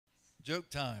Joke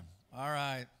time. All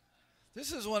right.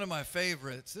 This is one of my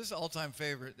favorites. This is all-time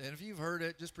favorite. And if you've heard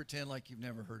it, just pretend like you've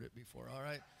never heard it before. All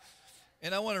right.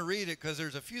 And I want to read it because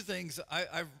there's a few things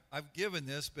I've given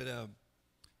this, but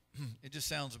it just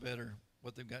sounds better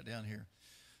what they've got down here.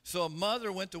 So a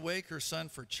mother went to wake her son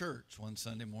for church one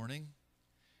Sunday morning.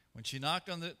 When she knocked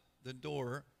on the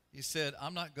door, he said,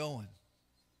 "I'm not going."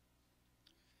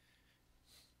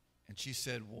 And she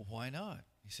said, "Well, why not?"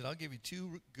 He said, "I'll give you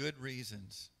two good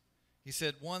reasons." He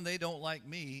said, "One, they don't like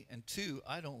me, and two,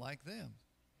 I don't like them."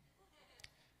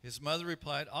 His mother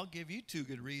replied, "I'll give you two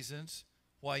good reasons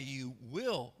why you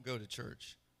will go to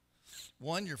church.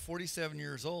 One, you're 47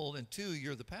 years old, and two,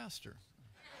 you're the pastor."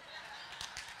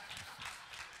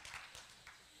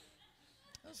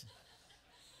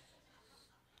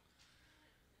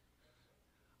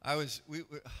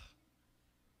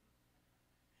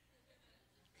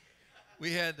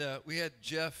 We had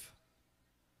Jeff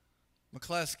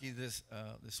McCluskey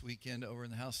this weekend over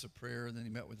in the House of Prayer, and then he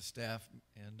met with the staff.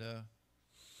 And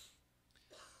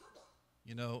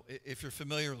if you're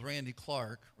familiar with Randy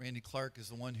Clark is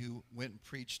the one who went and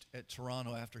preached at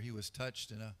Toronto after he was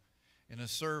touched in a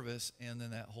service, and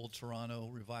then that whole Toronto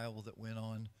revival that went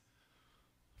on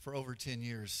for over 10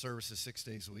 years, services 6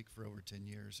 days a week for over 10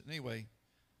 years. Anyway,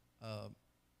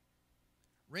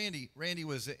 Randy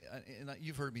was, and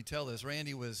you've heard me tell this,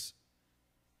 Randy was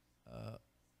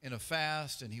in a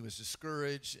fast, and he was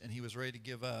discouraged, and he was ready to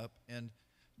give up. And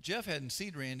Jeff hadn't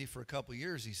seen Randy for a couple of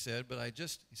years, he said, but I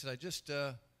just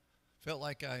felt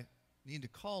like I need to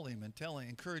call him and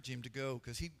encourage him to go,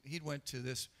 because he'd went to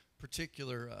this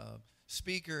particular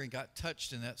speaker and got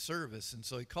touched in that service. And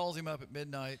so he calls him up at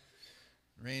midnight.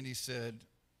 Randy said,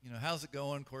 "How's it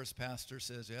going?" Of course, pastor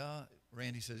says, "Yeah."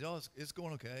 Randy says, "Oh, it's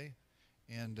going okay."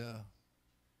 And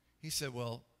he said,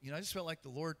 "Well, I just felt like the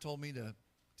Lord told me to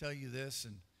tell you this,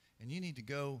 and you need to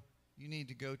go. You need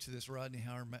to go to this Rodney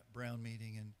Howard-Brown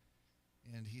meeting."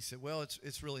 And he said, "Well,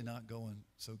 it's really not going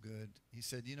so good." He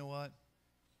said, "You know what?"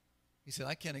 He said,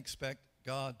 "I can't expect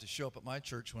God to show up at my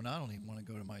church when I don't even want to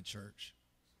go to my church."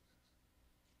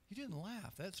 He didn't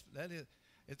laugh.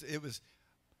 It was,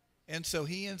 and so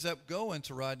he ends up going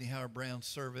to Rodney Howard-Brown's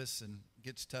service and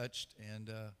gets touched, and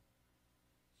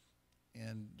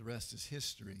the rest is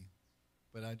history.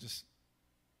 But I just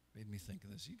made me think of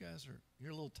this.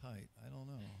 You're a little tight. I don't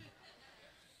know.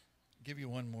 Give you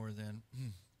one more then.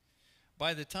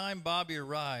 By the time Bobby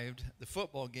arrived, the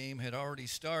football game had already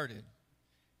started.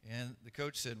 And the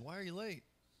coach said, "Why are you late?"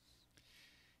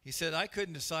 He said, "I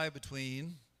couldn't decide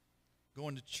between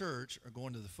going to church or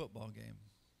going to the football game.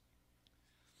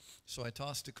 So I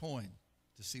tossed a coin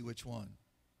to see which one."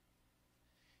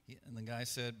 And the guy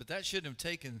said, "But that shouldn't have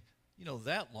taken,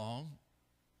 that long."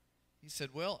 He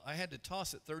said, "Well, I had to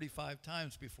toss it 35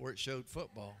 times before it showed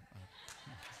football."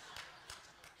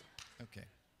 Okay.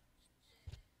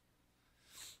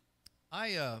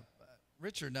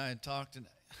 Richard and I had talked, and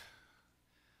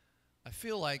I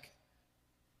feel like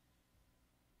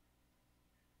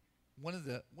one of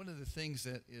the things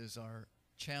that is our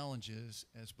challenges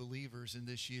as believers in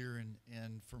this year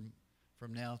and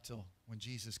from now till when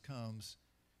Jesus comes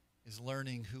is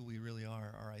learning who we really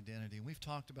are, our identity. And we've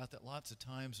talked about that lots of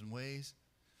times and ways.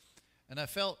 And I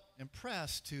felt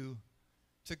impressed to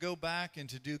go back and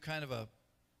to do kind of a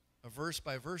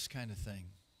verse-by-verse kind of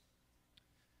thing,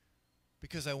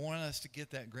 because I want us to get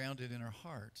that grounded in our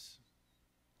hearts.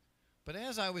 But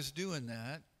as I was doing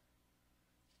that,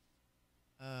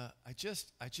 I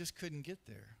just couldn't get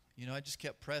there. I just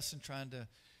kept pressing, trying to.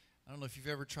 I don't know if you've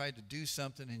ever tried to do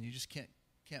something and you just can't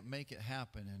make it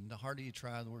happen. And the harder you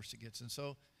try, the worse it gets. And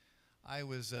so I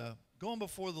was going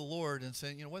before the Lord and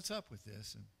saying, "What's up with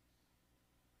this?"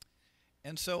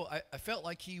 And so I felt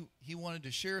like he wanted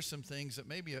to share some things that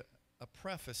maybe a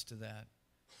preface to that.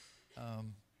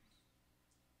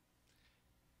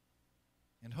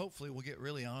 And hopefully we'll get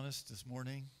really honest this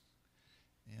morning.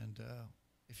 And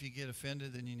if you get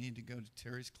offended, then you need to go to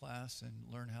Terry's class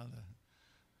and learn how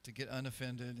to get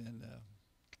unoffended. And I'm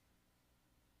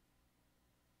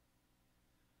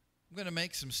going to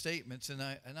make some statements, and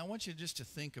I want you just to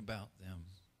think about them.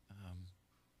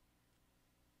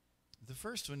 The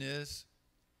first one is,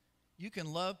 you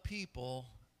can love people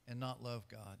and not love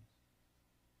God.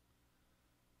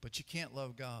 But you can't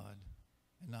love God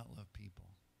and not love people.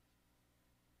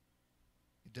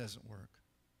 It doesn't work.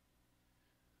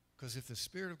 Because if the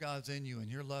Spirit of God's in you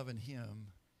and you're loving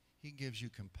Him, He gives you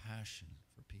compassion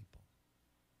for people.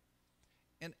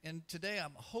 And today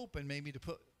I'm hoping maybe to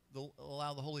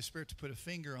allow the Holy Spirit to put a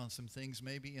finger on some things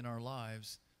maybe in our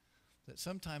lives that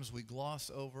sometimes we gloss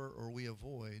over or we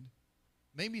avoid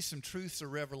maybe some truths or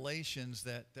revelations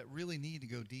that really need to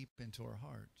go deep into our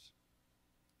hearts.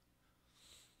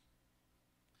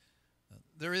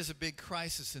 There is a big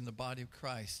crisis in the body of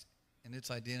Christ and its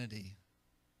identity.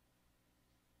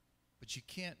 But you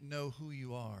can't know who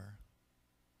you are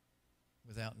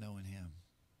without knowing him.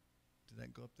 Did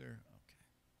that go up there? Okay.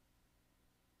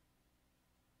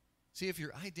 See, if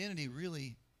your identity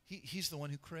really, he's the one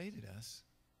who created us.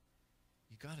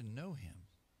 You got to know him.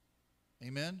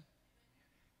 Amen?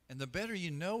 And the better you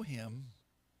know him,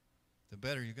 the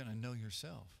better you're going to know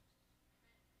yourself.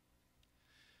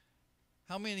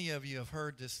 How many of you have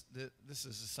heard this? This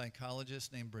is a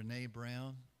psychologist named Brené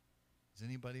Brown. Has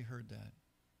anybody heard that?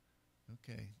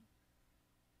 Okay.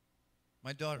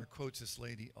 My daughter quotes this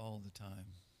lady all the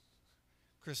time.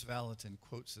 Chris Valentin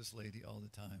quotes this lady all the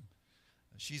time.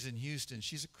 She's in Houston.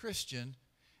 She's a Christian,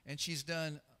 and she's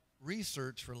done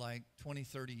research for like 20,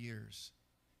 30 years.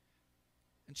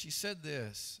 And she said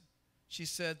this. She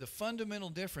said, the fundamental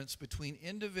difference between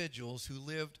individuals who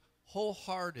lived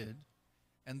wholehearted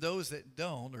and those that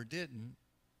don't or didn't,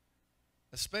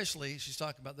 especially, she's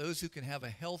talking about those who can have a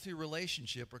healthy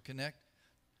relationship or connect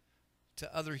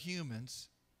to other humans,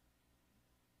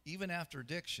 even after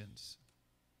addictions.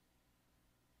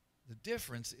 The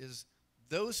difference is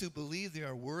those who believe they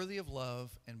are worthy of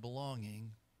love and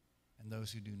belonging and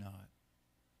those who do not.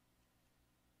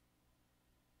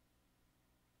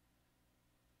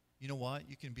 You know what?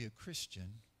 You can be a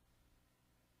Christian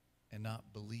and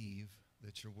not believe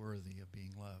that you're worthy of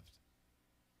being loved.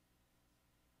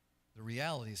 The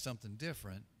reality is something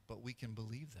different, but we can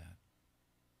believe that.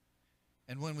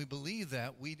 And when we believe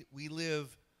that, we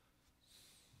live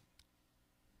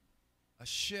a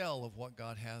shell of what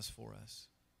God has for us.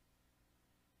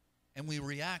 And we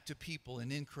react to people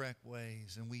in incorrect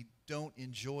ways, and we don't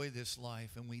enjoy this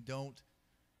life, and we don't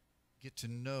get to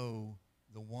know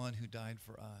the one who died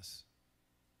for us.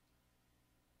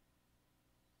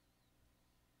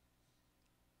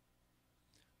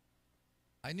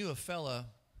 I knew a fella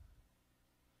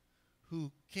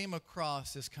who came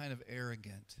across as kind of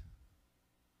arrogant.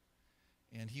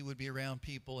 And he would be around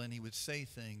people and he would say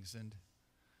things. And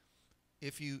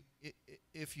if you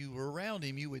were around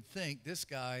him, you would think this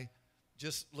guy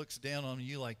just looks down on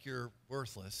you like you're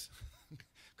worthless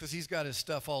because he's got his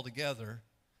stuff all together.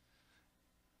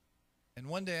 And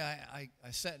one day I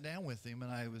sat down with him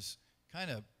and I was kind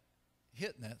of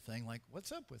hitting that thing like,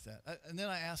 what's up with that? And then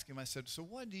I asked him, I said, so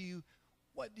what do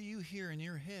you hear in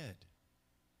your head?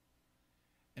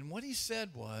 And what he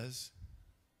said was,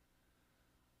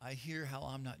 I hear how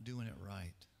I'm not doing it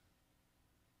right.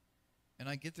 And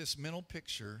I get this mental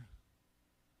picture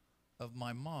of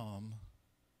my mom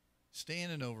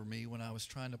standing over me when I was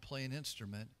trying to play an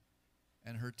instrument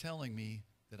and her telling me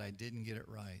that I didn't get it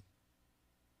right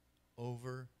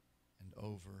over and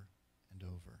over and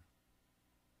over.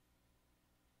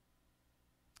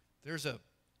 There's a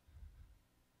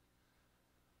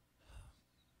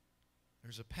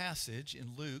passage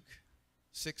in Luke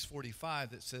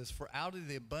 6:45 that says, for out of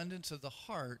the abundance of the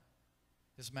heart,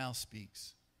 his mouth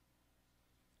speaks.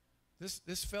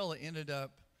 This fella ended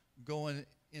up going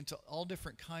into all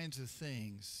different kinds of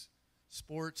things,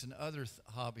 sports and other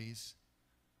hobbies,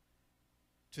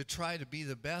 to try to be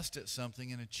the best at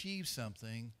something and achieve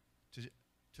something,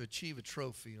 to achieve a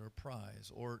trophy or a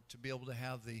prize, or to be able to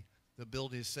have the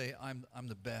ability to say, I'm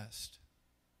the best.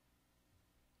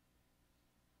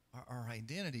 Our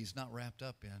identity is not wrapped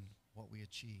up in what we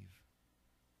achieve.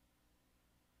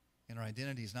 And our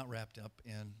identity is not wrapped up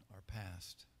in our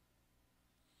past.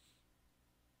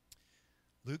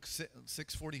 Luke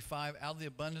 6:45, out of the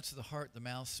abundance of the heart, the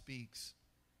mouth speaks.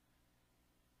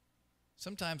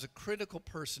 Sometimes a critical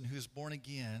person who's born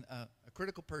again,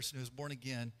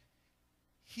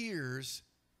 hears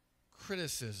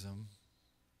criticism.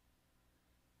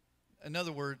 In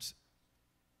other words,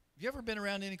 have you ever been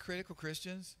around any critical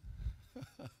Christians?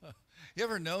 You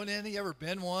ever known any? You ever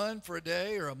been one for a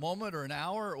day or a moment or an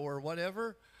hour or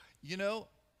whatever? You know,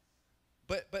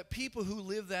 but people who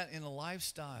live that in a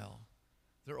lifestyle,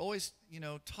 they're always,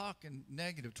 talking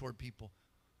negative toward people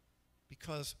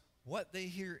because what they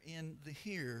hear in the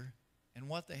here and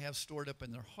what they have stored up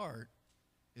in their heart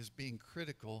is being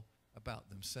critical about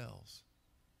themselves.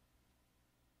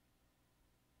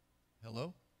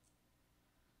 Hello?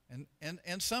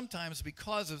 And sometimes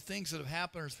because of things that have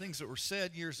happened or things that were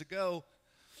said years ago,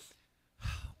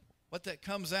 what that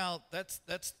comes out, that's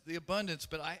the abundance.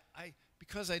 But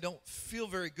because I don't feel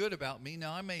very good about me,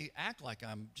 now I may act like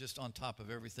I'm just on top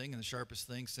of everything and the sharpest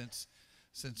thing since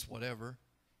whatever,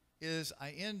 is I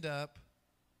end up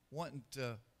wanting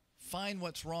to find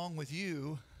what's wrong with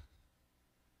you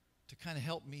to kind of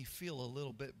help me feel a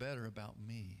little bit better about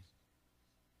me.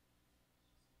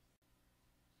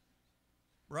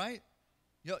 Right?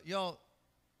 Y'all,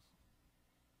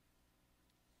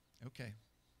 okay.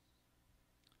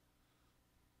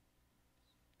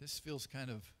 This feels kind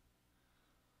of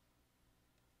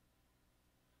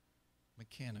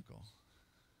mechanical.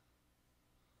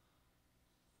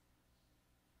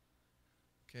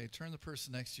 Okay, turn the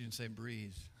person next to you and say,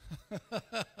 breathe.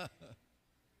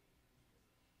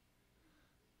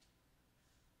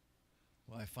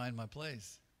 Well, I find my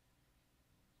place.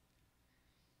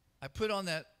 I put on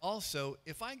that also,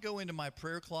 if I go into my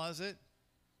prayer closet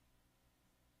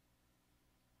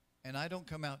and I don't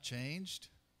come out changed,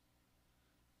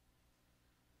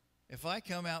 if I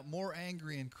come out more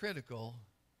angry and critical,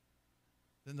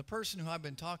 then the person who I've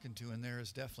been talking to in there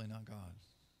is definitely not God.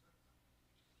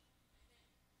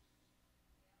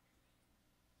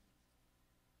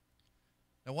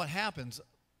 Now what happens,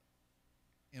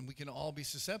 and we can all be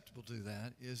susceptible to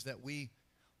that, is that we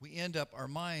end up, our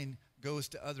mind goes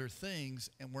to other things,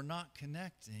 and we're not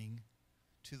connecting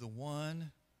to the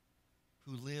one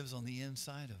who lives on the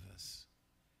inside of us.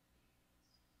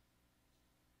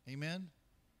 Amen?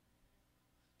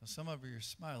 Now some of you are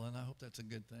smiling. I hope that's a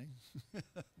good thing.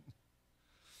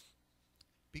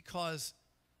 because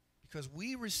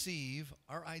we receive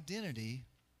our identity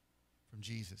from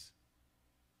Jesus.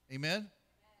 Amen?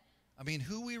 I mean,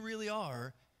 who we really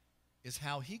are is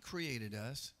how he created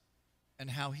us and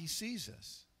how he sees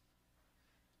us.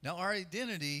 Now, our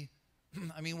identity,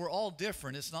 I mean, we're all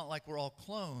different. It's not like we're all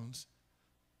clones.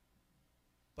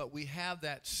 But we have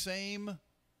that same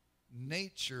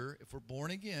nature, if we're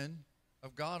born again,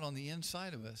 of God on the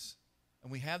inside of us.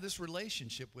 And we have this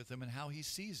relationship with him and how he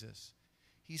sees us.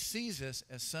 He sees us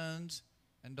as sons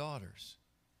and daughters.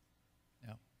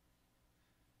 Now,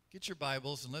 get your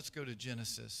Bibles and let's go to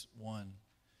Genesis 1.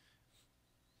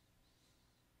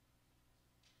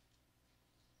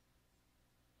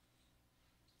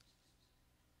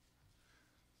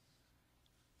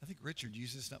 I think Richard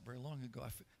used this not very long ago.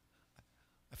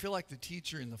 I feel like the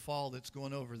teacher in the fall that's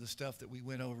going over the stuff that we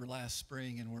went over last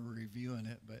spring and we're reviewing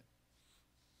it, but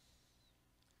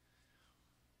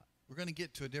we're going to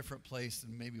get to a different place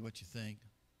than maybe what you think.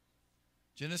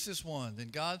 Genesis 1, then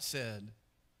God said,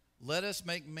 let us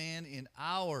make man in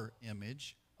our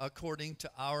image, according to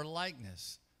our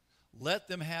likeness. Let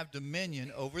them have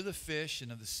dominion over the fish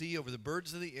and of the sea, over the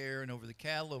birds of the air, and over the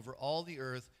cattle, over all the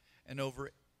earth, and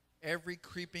over every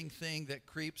creeping thing that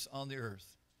creeps on the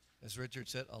earth. As Richard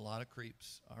said, a lot of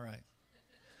creeps. All right.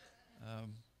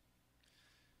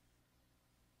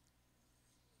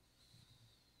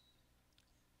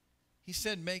 He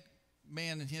said make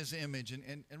man in his image,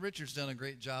 and Richard's done a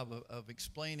great job of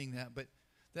explaining that, but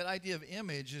that idea of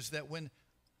image is that when,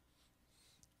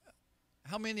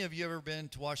 how many of you have ever been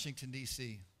to Washington,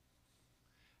 D.C.?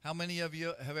 How many of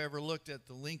you have ever looked at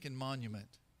the Lincoln Monument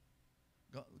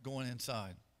going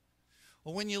inside?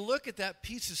 Well, when you look at that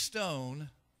piece of stone,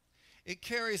 it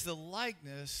carries the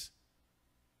likeness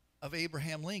of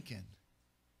Abraham Lincoln.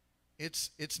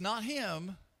 It's not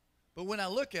him, but when I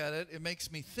look at it, it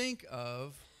makes me think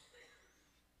of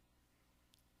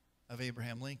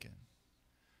Abraham Lincoln.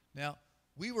 Now,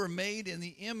 we were made in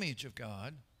the image of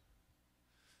God,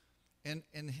 and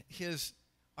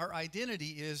our identity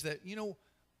is that, you know,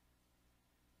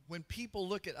 when people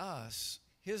look at us,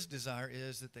 his desire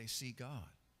is that they see God.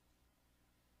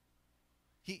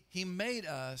 He made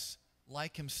us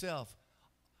like himself.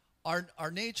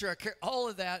 Our nature, our character, all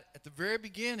of that at the very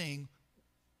beginning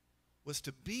was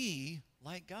to be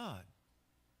like God.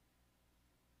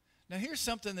 Now here's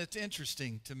something that's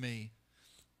interesting to me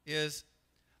is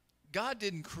God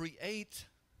didn't create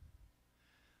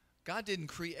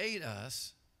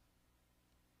us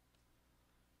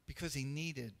because he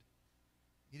needed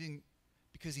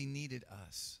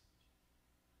us.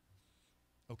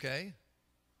 Okay?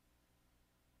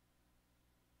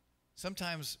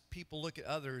 Sometimes people look at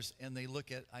others and they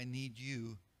look at, I need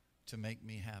you to make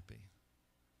me happy.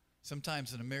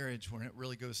 Sometimes in a marriage when it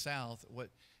really goes south, when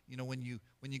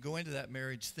you go into that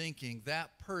marriage thinking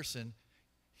that person,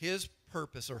 his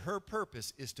purpose or her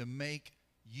purpose is to make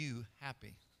you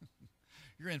happy.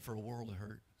 You're in for a world of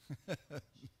hurt.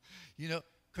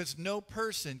 Because no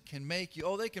person can make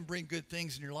you, they can bring good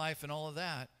things in your life and all of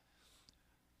that.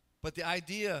 But the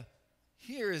idea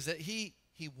here is that he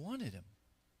wanted him.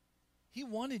 He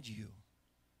wanted you.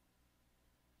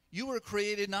 You were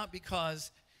created not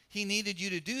because he needed you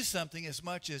to do something as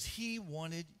much as he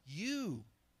wanted you.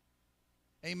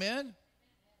 Amen?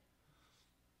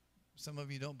 Some of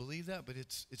you don't believe that, but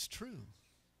it's true.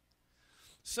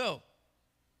 So,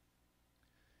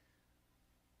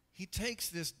 He takes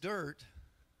this dirt,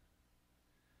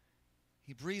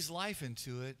 he breathes life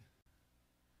into it,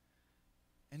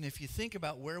 and if you think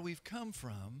about where we've come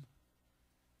from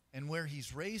and where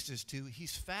he's raised us to,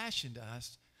 he's fashioned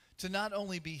us to not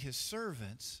only be his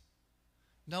servants,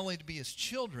 not only to be his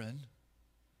children,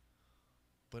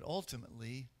 but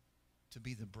ultimately to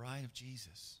be the bride of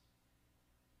Jesus.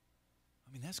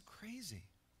 I mean, that's crazy.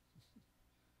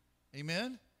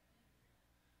 Amen?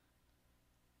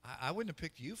 I wouldn't have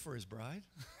picked you for his bride.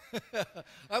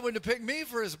 I wouldn't have picked me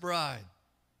for his bride.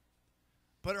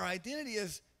 But our identity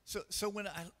is, so when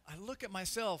I look at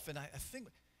myself and I think,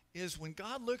 is when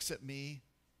God looks at me,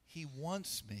 he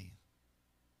wants me.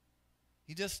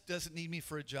 He just doesn't need me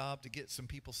for a job to get some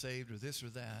people saved or this or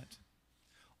that.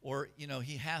 Or, you know,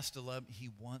 he has to love me. He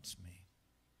wants me.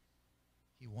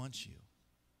 He wants you.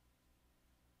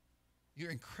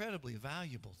 You're incredibly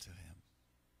valuable to him.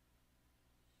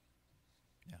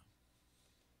 Yeah.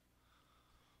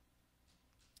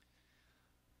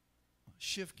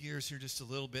 Shift gears here just a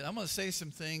little bit. I'm going to say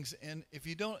some things, and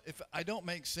if I don't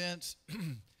make sense,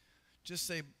 just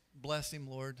say, bless him,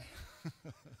 Lord.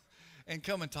 And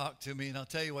come and talk to me, and I'll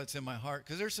tell you what's in my heart.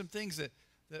 Because there's some things that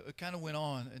kind of went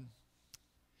on. And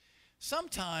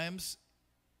sometimes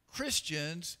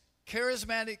Christians,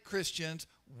 charismatic Christians,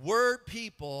 word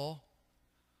people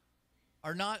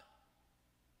are not,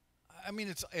 I mean,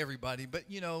 it's everybody, but,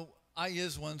 you know, I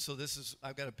is one, so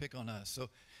I've got to pick on us. So,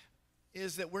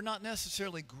 is that we're not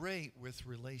necessarily great with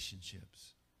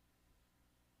relationships.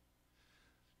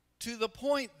 To the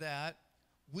point that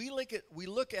we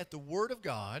look at the Word of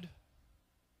God,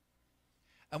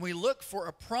 and we look for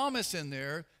a promise in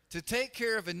there to take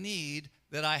care of a need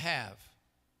that I have.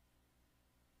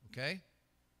 Okay?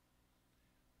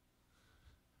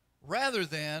 Rather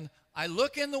than I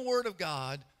look in the Word of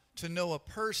God to know a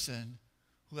person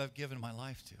who I've given my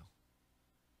life to.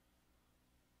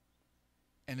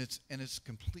 And it's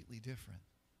completely different.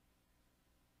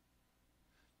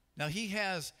 Now he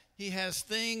has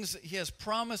things, he has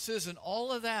promises and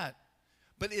all of that.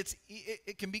 But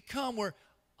it can become where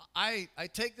I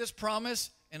take this promise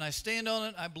and I stand on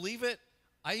it, I believe it.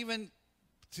 I even,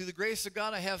 through the grace of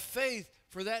God, I have faith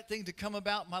for that thing to come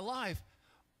about in my life.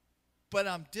 But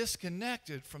I'm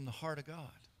disconnected from the heart of God,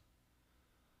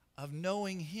 of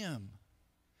knowing him.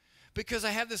 Because I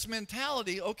have this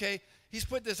mentality, okay, he's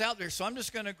put this out there, so I'm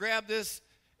just going to grab this,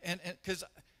 and because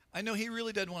I know he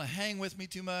really doesn't want to hang with me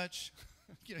too much.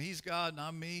 You know, he's God and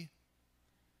I'm me.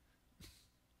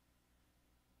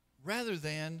 Rather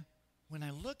than, when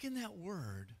I look in that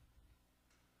word,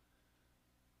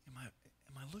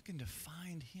 am I looking to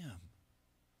find him?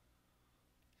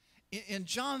 In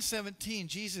John 17,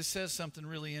 Jesus says something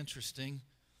really interesting.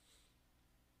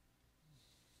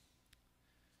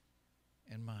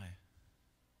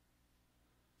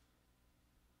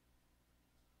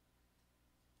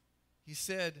 He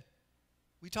said,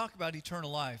 we talk about eternal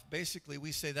life. Basically,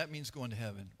 we say that means going to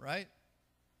heaven, right?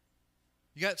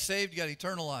 You got saved, you got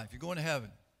eternal life. You're going to heaven.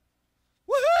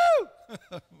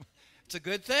 Woohoo! It's a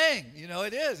good thing. You know,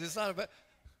 it is. It's not about...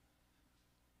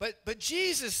 But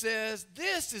Jesus says,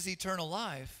 this is eternal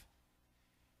life.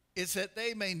 It's that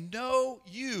they may know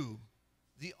you,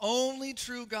 the only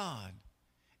true God,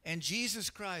 and Jesus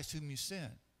Christ whom you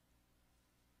sent.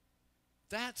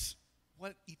 That's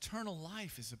what eternal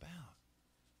life is about.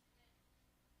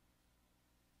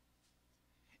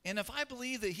 And if I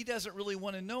believe that he doesn't really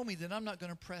want to know me, then I'm not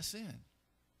going to press in.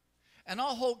 And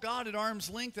I'll hold God at arm's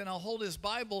length, and I'll hold his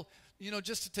Bible, you know,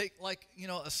 just to take, like, you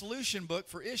know, a solution book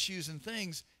for issues and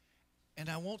things, and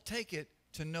I won't take it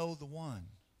to know the one.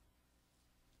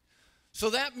 So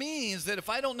that means that if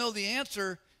I don't know the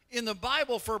answer in the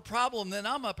Bible for a problem, then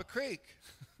I'm up a creek.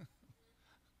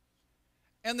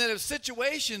 And that if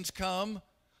situations come,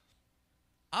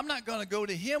 I'm not going to go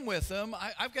to him with them.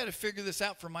 I've got to figure this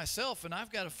out for myself, and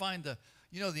I've got to find the,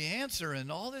 you know, the answer and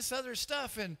all this other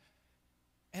stuff. And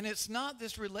it's not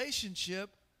this relationship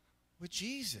with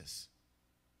Jesus.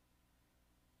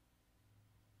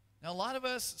 Now, a lot of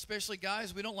us, especially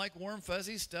guys, we don't like warm,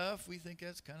 fuzzy stuff. We think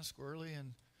that's kind of squirrely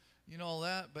and, you know, all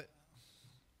that. But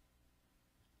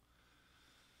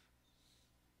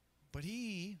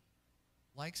he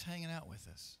likes hanging out with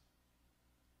us.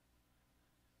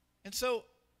 And so,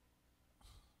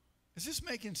 is this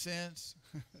making sense?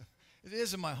 It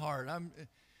is in my heart.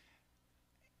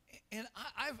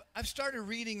 I've started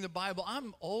reading the Bible.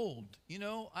 I'm old, you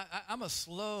know. I'm a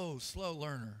slow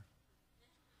learner.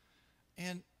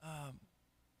 And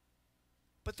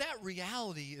but that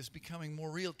reality is becoming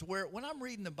more real to where when I'm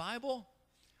reading the Bible,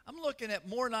 I'm looking at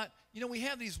more not, you know, we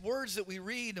have these words that we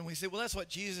read and we say, well, that's what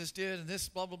Jesus did and this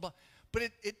blah, blah, blah. but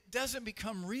it doesn't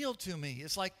become real to me.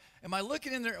 It's like, am I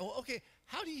looking in there, oh, okay,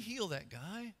 how do you heal that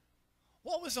guy?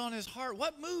 What was on his heart?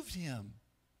 What moved him?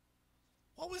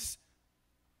 What was,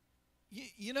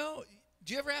 you know,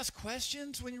 do you ever ask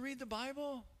questions when you read the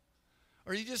Bible?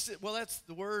 Or you just, well, that's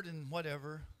the word and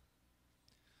whatever.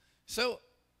 So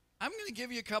I'm going to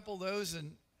give you a couple of those,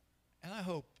 and I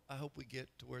hope we get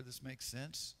to where this makes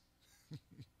sense.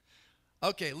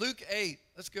 Okay, Luke 8.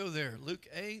 Let's go there. Luke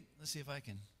 8. Let's see if I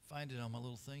can find it on my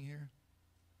little thing here.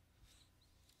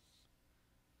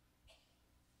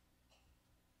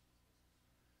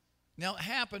 Now it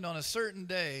happened on a certain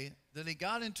day that he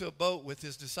got into a boat with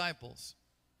his disciples.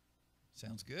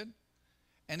 Sounds good.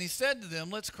 And he said to them,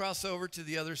 let's cross over to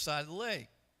the other side of the lake.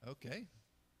 Okay.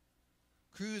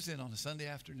 Cruise in on a Sunday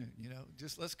afternoon, you know,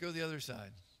 just let's go the other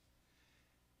side.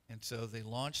 And so they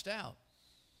launched out.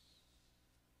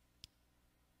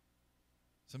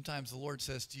 Sometimes the Lord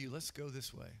says to you, let's go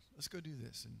this way. Let's go do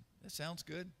this. And that sounds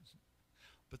good.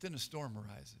 But then a storm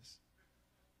arises.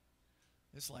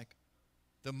 It's like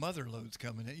the mother lode's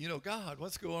coming in. You know, God,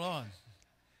 what's going on?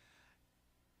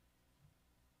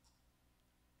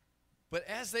 But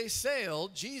as they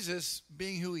sailed, Jesus,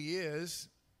 being who he is,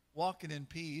 walking in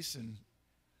peace, and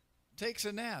takes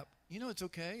a nap. You know, it's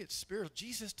okay. It's spiritual.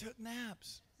 Jesus took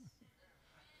naps.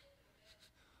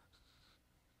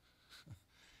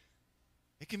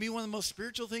 It can be one of the most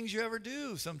spiritual things you ever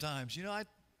do sometimes. You know,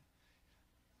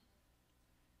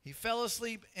 he fell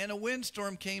asleep, and a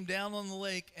windstorm came down on the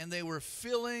lake, and they were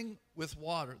filling with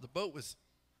water. The boat was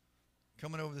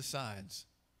coming over the sides.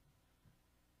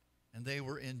 And they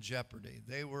were in jeopardy.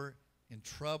 They were in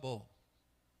trouble.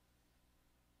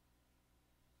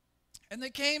 And they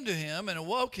came to him and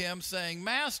awoke him, saying,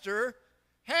 Master,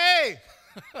 hey,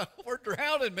 we're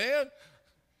drowning, man.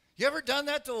 You ever done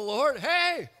that to the Lord?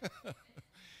 Hey.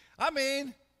 I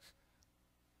mean,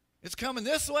 it's coming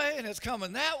this way and it's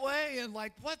coming that way. And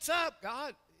like, what's up,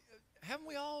 God? Haven't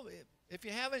we all? If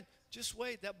you haven't, just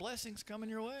wait. That blessing's coming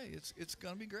your way. It's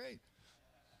going to be great.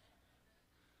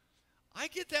 I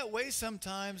get that way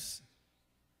sometimes.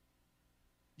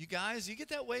 You guys, you get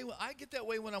that way. I get that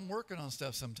way when I'm working on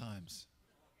stuff sometimes.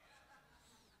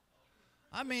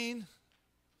 I mean,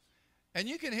 and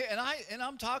you can hear, and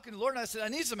I'm talking to the Lord, and I said, I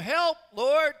need some help,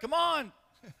 Lord. Come on.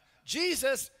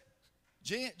 Jesus.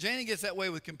 Janie gets that way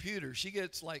with computers. She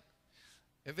gets like,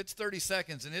 if it's 30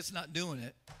 seconds and it's not doing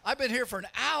it, I've been here for an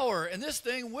hour and this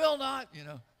thing will not, you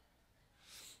know.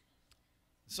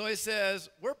 So he says,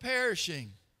 we're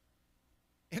perishing.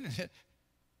 And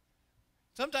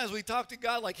sometimes we talk to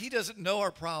God like he doesn't know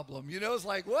our problem. You know, it's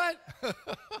like, what?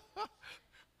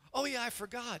 Oh, yeah, I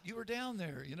forgot. You were down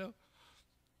there, you know.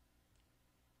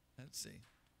 Let's see.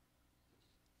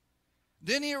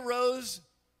 Then he arose,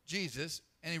 Jesus,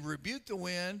 and he rebuked the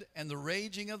wind and the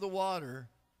raging of the water,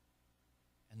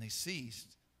 and they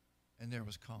ceased, and there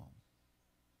was calm.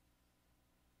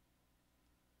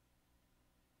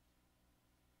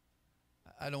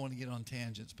 I don't want to get on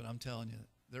tangents, but I'm telling you,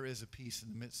 there is a peace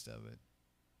in the midst of it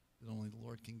that only the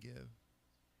Lord can give.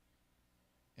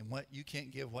 And what you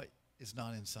can't give what is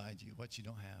not inside you, what you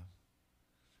don't have.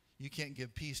 You can't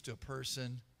give peace to a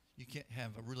person. You can't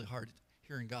have a really hard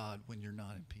hearing God when you're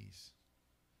not in peace.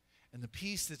 And the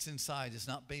peace that's inside is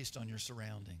not based on your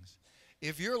surroundings.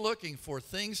 If you're looking for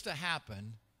things to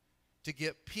happen to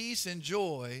get peace and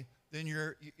joy, then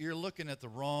you're looking at the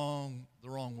wrong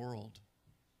world.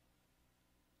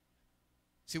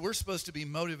 See, we're supposed to be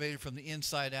motivated from the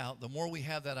inside out. The more we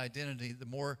have that identity, the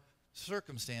more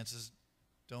circumstances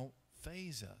don't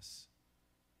faze us.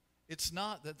 It's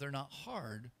not that they're not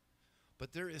hard,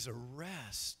 but there is a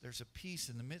rest. There's a peace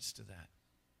in the midst of that.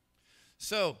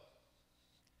 So,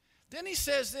 then he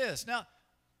says this. Now,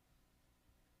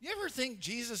 you ever think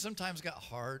Jesus sometimes got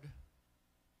hard?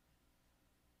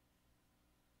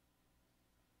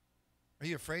 Are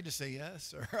you afraid to say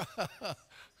yes?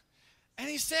 And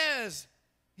he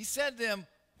said to them,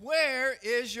 where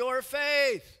is your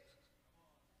faith?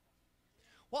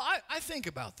 Well, I think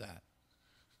about that.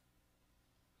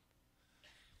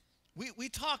 We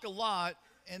talk a lot,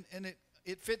 and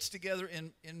it fits together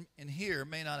in here,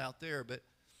 may not out there, but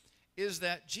is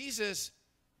that Jesus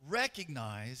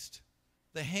recognized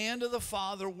the hand of the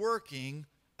Father working,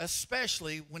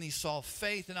 especially when he saw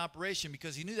faith in operation,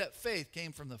 because he knew that faith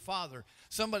came from the Father.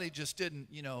 Somebody just didn't,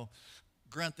 you know,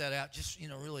 grunt that out, just, you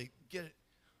know, really get it.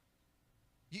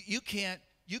 You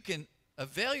can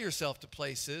avail yourself to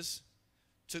places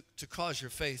to cause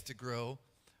your faith to grow,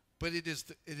 but it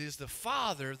is the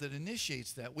Father that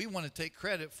initiates that. We want to take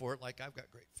credit for it, like I've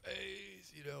got great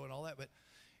faith, you know, and all that, but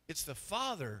it's the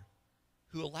Father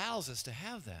who allows us to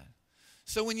have that.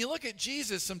 So when you look at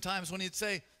Jesus sometimes, when he'd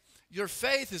say, your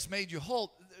faith has made you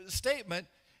whole, the statement,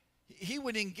 he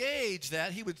would engage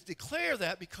that. He would declare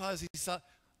that because he thought,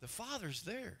 the Father's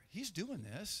there. He's doing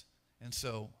this. And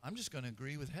so I'm just going to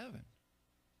agree with heaven.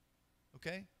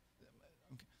 Okay?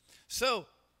 So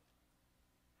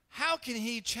how can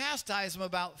he chastise them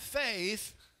about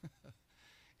faith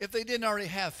if they didn't already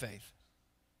have faith?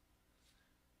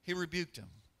 He rebuked them.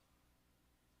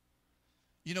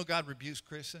 You know God rebukes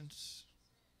Christians.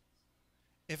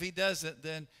 If he doesn't,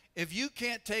 then if you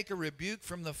can't take a rebuke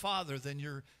from the Father, then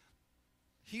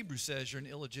Hebrew says you're an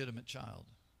illegitimate child.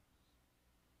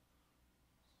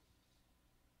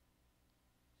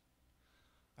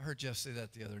 I heard Jeff say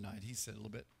that the other night. He said a little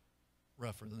bit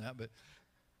rougher than that, but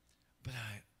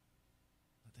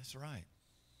that's right.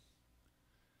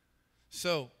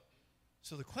 So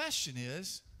the question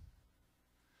is,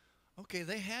 okay,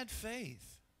 they had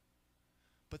faith,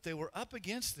 but they were up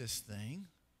against this thing,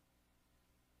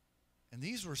 and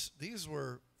these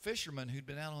were fishermen who'd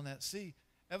been out on that sea.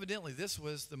 Evidently, this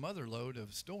was the mother lode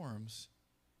of storms,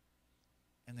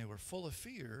 and they were full of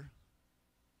fear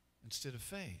instead of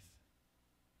faith.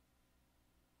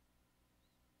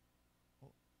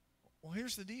 Well,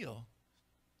 here's the deal.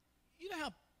 You know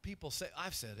how people say,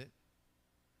 I've said it,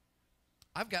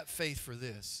 I've got faith for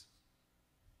this,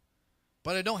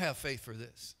 but I don't have faith for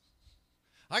this.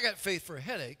 I got faith for a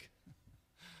headache.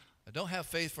 I don't have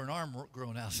faith for an arm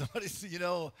growing out. Somebody's,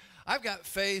 I've got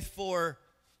faith for,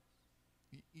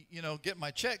 get my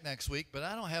check next week, but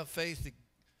I don't have faith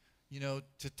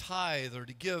to tithe or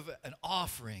to give an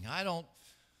offering. I don't,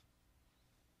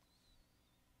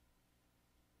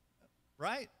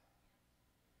 right?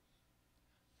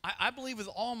 I believe with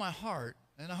all my heart,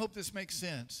 and I hope this makes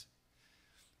sense,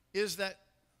 is that,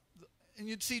 and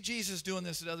you'd see Jesus doing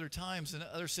this at other times in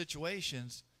other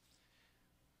situations,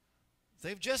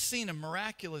 they've just seen a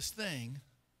miraculous thing.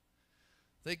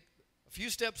 A few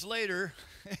steps later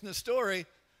in the story,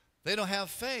 they don't have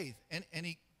faith, and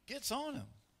he gets on them.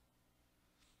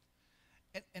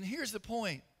 And here's the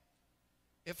point.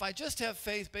 If I just have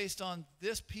faith based on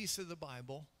this piece of the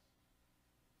Bible,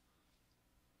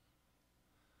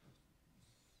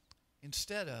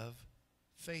 instead of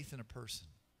faith in a person,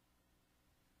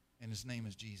 and his name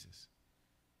is Jesus.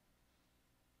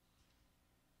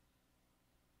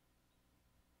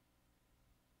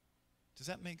 Does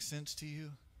that make sense to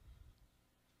you?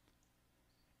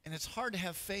 And it's hard to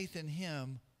have faith in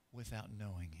him without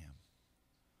knowing him.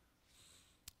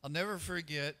 I'll never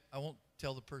forget, I won't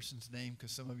tell the person's name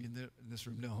because some of you in this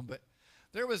room know him, but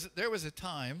there was a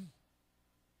time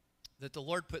that the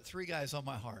Lord put 3 guys on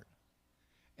my heart.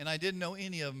 And I didn't know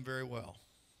any of them very well.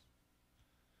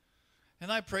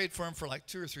 And I prayed for them for like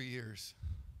 2 or 3 years.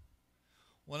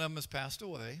 One of them has passed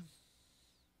away.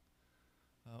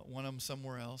 One of them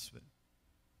somewhere else.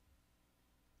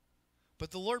 But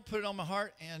the Lord put it on my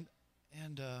heart,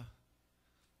 and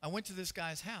I went to this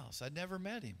guy's house. I'd never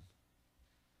met him.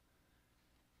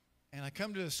 And I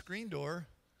come to a screen door,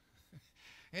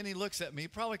 and he looks at me,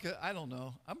 probably, I don't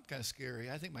know, I'm kind of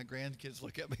scary. I think my grandkids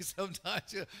look at me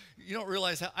sometimes. I don't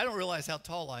realize how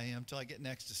tall I am until I get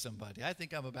next to somebody. I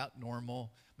think I'm about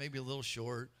normal, maybe a little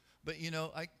short. But,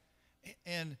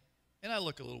 and I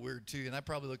look a little weird too, and I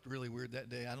probably looked really weird that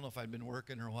day. I don't know if I'd been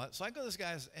working or what. So I go to this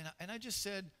guy's, and I just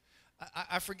said,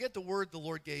 I forget the word the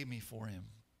Lord gave me for him.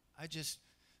 I just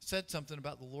said something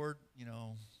about the Lord,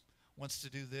 wants to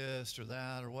do this or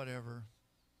that or whatever.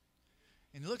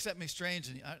 And he looks at me strange,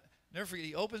 and I never forget,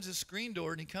 he opens his screen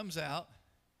door, and he comes out.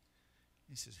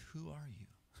 He says, "Who are you?"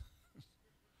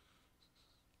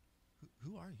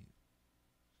 Who are you?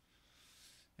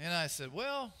 And I said,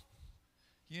 "Well,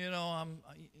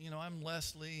 I'm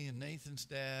Leslie and Nathan's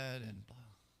dad, and blah."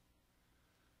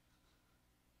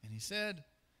 And he said,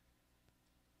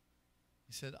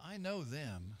 "I know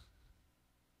them,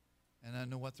 and I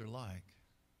know what they're like.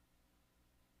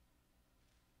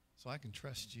 So I can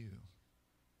trust you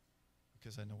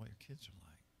because I know what your kids are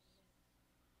like."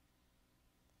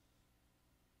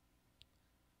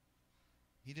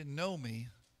 He didn't know me,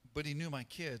 but he knew my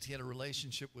kids. He had a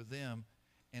relationship with them,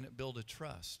 and it built a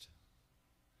trust.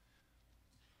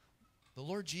 The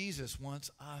Lord Jesus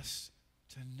wants us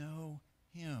to know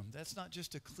him. That's not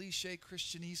just a cliche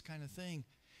Christianese kind of thing.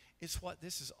 It's what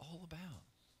this is all about.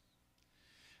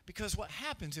 Because what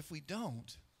happens if we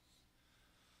don't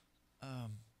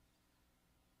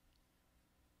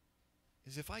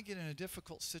is if I get in a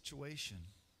difficult situation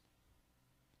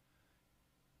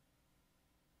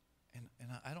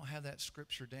and I don't have that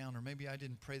scripture down, or maybe I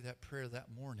didn't pray that prayer that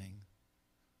morning,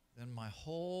 then my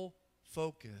whole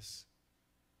focus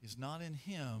is not in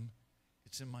him,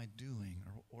 it's in my doing,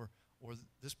 or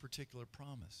this particular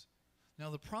promise. Now,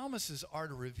 the promises are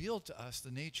to reveal to us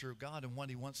the nature of God and what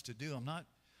he wants to do.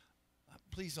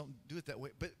 Please don't do it that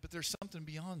way, but there's something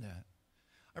beyond that.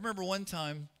 I remember one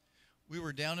time we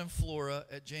were down in Florida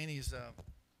at Janie's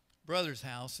brother's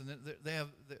house, and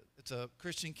it's a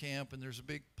Christian camp, and there's a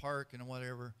big park and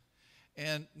whatever.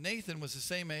 And Nathan was the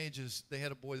same age as, they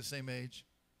had a boy the same age.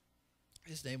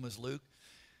 His name was Luke.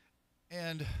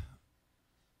 And,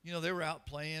 they were out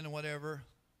playing and whatever.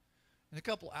 And a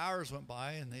couple hours went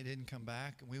by, and they didn't come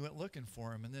back, and we went looking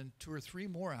for him. And then 2 or 3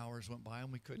 more hours went by,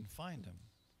 and we couldn't find him.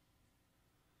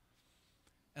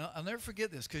 And I'll never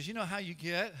forget this, because you know how you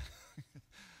get,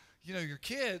 your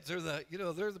kids are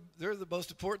they're the most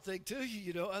important thing to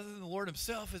you, other than the Lord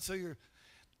himself. And so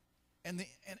and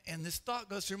this thought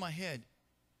goes through my head: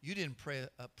 you didn't pray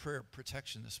a prayer of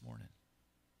protection this morning,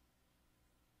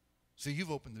 so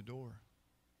you've opened the door.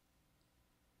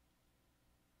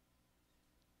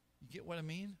 You get what I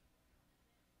mean?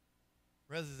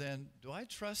 Rather than, do I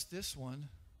trust this one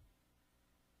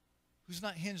who's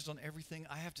not hinged on everything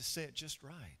I have to say it just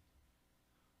right,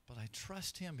 but I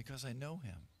trust him because I know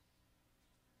him.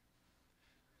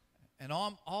 And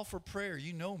I'm all for prayer.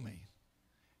 You know me.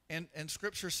 And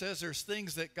Scripture says there's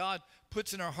things that God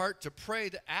puts in our heart to pray,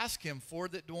 to ask him for,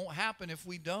 that won't happen if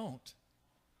we don't.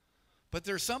 But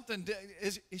there's something,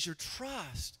 is your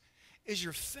trust, is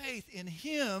your faith in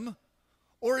him,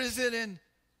 or is it in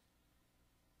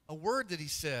a word that he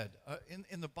said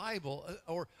in the Bible,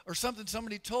 or something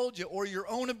somebody told you, or your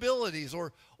own abilities,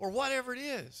 or whatever it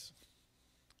is?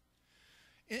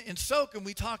 In Soakin,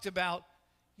 we talked about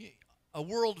a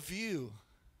worldview.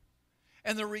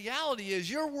 And the reality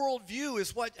is your worldview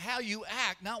is how you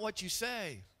act, not what you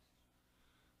say.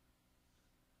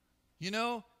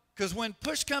 Because when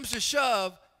push comes to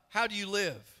shove, how do you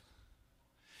live?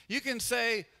 You can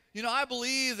say, I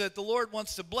believe that the Lord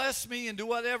wants to bless me and do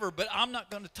whatever, but I'm not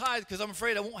going to tithe because I'm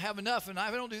afraid I won't have enough. And if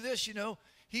I don't do this,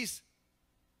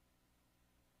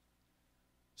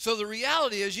 So the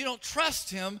reality is you don't trust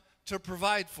him to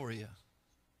provide for you.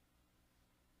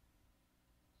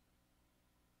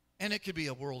 And it could be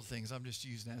a world of things. I'm just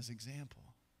using that as an example.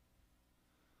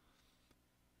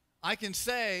 I can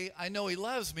say, I know he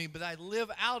loves me, but I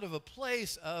live out of a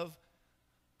place of,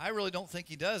 I really don't think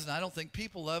he does, and I don't think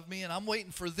people love me, and I'm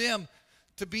waiting for them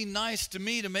to be nice to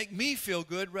me to make me feel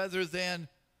good, rather than,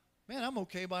 man, I'm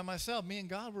okay by myself. Me and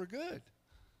God, we're good.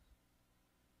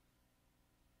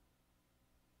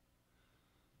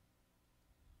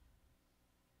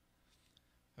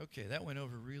 Okay, that went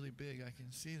over really big. I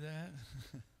can see that.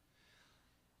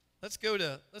 Let's go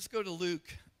to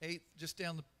Luke 8, just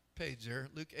down the page there.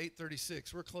 Luke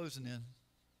 8:36. We're closing in.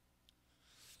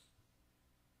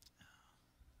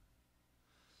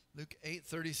 Luke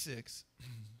 8:36.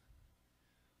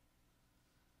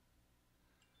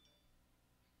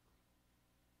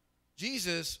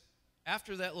 Jesus,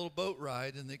 after that little boat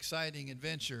ride and the exciting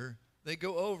adventure, they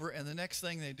go over, and the next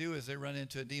thing they do is they run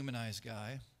into a demonized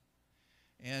guy.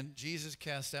 And Jesus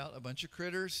casts out a bunch of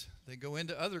critters. They go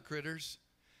into other critters.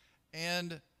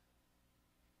 And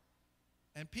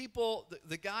people,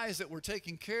 the guys that were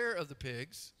taking care of the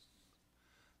pigs,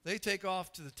 they take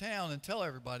off to the town and tell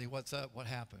everybody what's up, what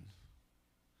happened.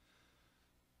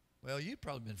 Well, you've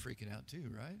probably been freaking out too,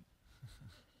 right?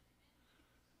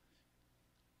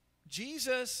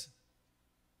 Jesus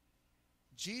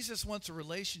wants a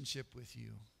relationship with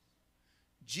you.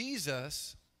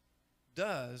 Jesus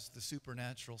does the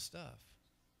supernatural stuff.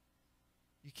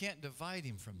 You can't divide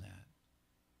him from that.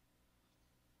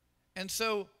 And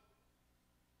so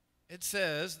it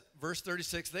says, verse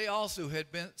 36, they also had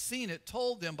seen it,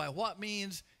 told them by what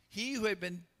means he who had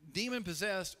been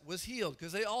demon-possessed was healed.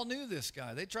 Because they all knew this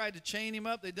guy. They tried to chain him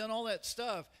up. They'd done all that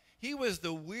stuff. He was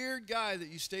the weird guy that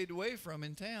you stayed away from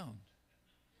in town.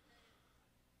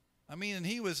 I mean, and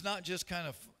he was not just kind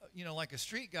of, like a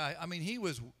street guy. I mean, he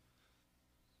was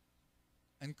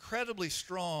incredibly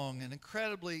strong and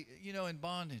incredibly, in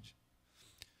bondage.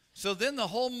 So then the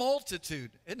whole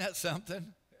multitude, isn't that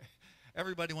something?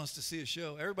 Everybody wants to see a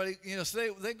show. Everybody,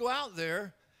 so they go out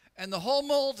there, and the whole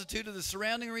multitude of the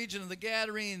surrounding region of the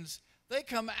Gadarenes, they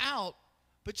come out.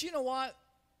 But you know what?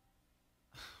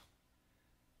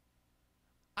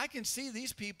 I can see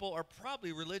these people are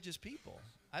probably religious people.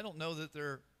 I don't know that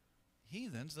they're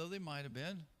heathens, though they might have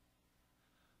been.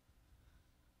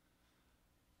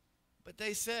 But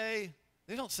they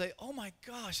don't say, oh my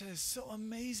gosh, that is so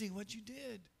amazing what you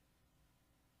did.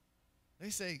 They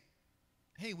say,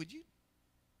 hey, would you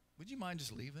mind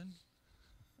just leaving?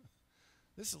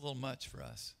 This is a little much for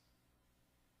us.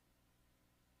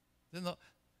 Then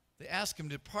they ask him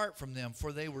to depart from them,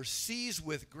 for they were seized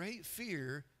with great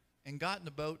fear and got in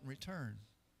the boat and returned.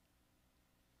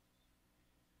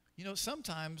 You know,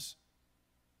 sometimes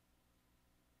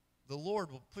the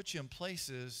Lord will put you in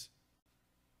places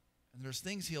and there's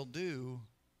things he'll do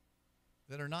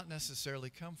that are not necessarily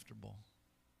comfortable.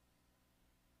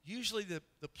 Usually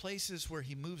the places where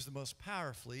he moves the most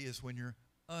powerfully is when you're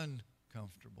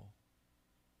uncomfortable.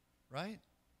 Right?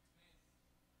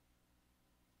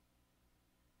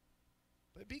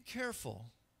 But be careful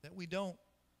that we don't,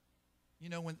 you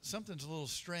know, when something's a little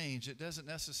strange, it doesn't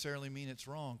necessarily mean it's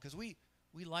wrong, because we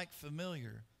like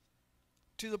familiar.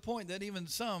 To the point that even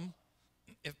some,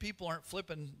 if people aren't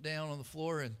flipping down on the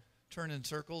floor and turning in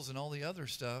circles and all the other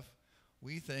stuff,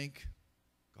 we think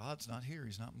God's not here,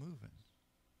 he's not moving.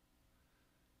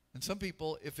 And some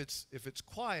people, if it's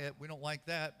quiet, we don't like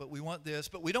that, but we want this,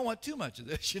 but we don't want too much of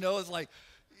this. You know, it's like,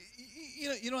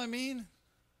 you know what I mean?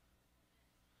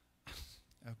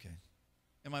 Okay.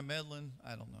 Am I meddling?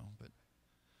 I don't know, but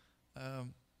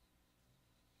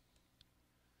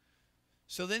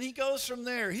so then he goes from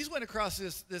there. He's went across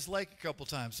this lake a couple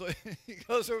times. So he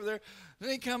goes over there, then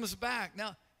he comes back.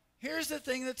 Now, here's the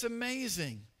thing that's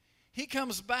amazing. He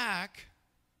comes back,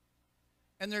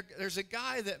 and there's a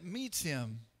guy that meets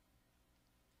him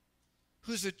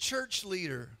who's a church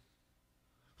leader,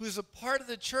 who's a part of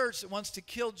the church that wants to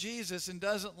kill Jesus and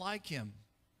doesn't like him,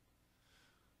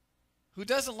 who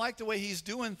doesn't like the way he's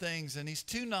doing things, and he's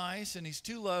too nice, and he's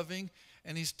too loving,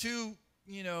 and he's too,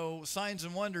 you know, signs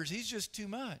and wonders. He's just too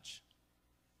much.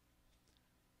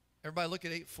 Everybody look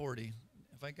at 840.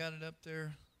 Have I got it up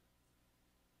there?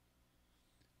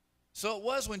 So it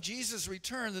was when Jesus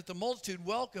returned that the multitude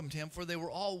welcomed him, for they were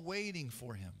all waiting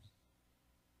for him.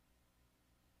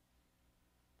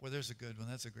 Boy, there's a good one.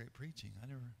 That's a great preaching. If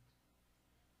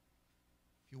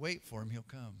you wait for him, he'll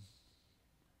come.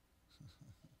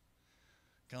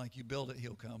 Kind of like you build it,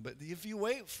 he'll come. But if you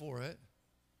wait for it,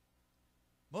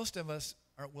 most of us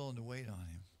aren't willing to wait on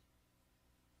him.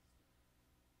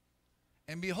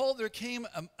 And behold, there came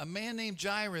a man named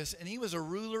Jairus, and he was a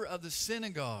ruler of the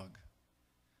synagogue.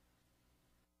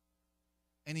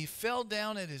 And he fell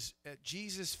down at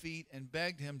Jesus' feet and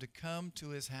begged him to come to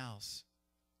his house.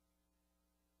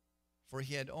 For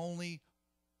he had only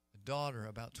a daughter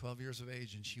about 12 years of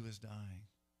age, and she was dying.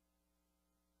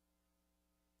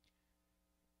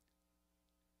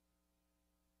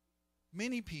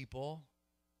 Many people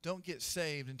don't get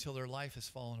saved until their life has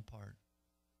fallen apart,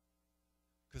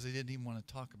 because they didn't even want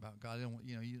to talk about God. You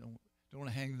don't want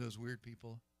to hang with those weird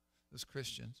people, those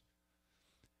Christians.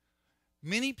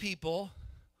 Many people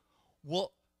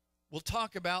will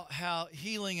talk about how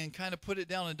healing and kind of put it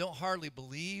down and don't hardly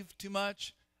believe too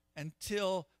much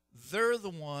until they're the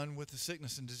one with the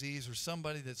sickness and disease, or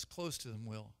somebody that's close to them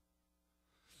will.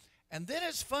 And then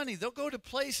it's funny, they'll go to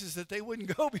places that they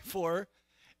wouldn't go before,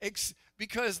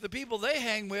 because the people they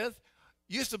hang with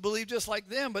used to believe just like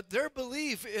them, but their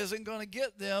belief isn't going to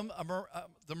get them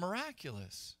the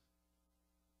miraculous.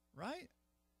 Right?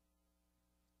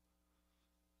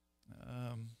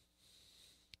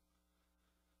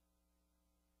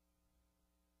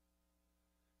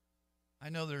 I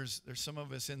know there's some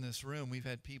of us in this room, we've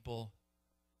had people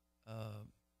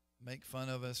make fun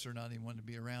of us or not even want to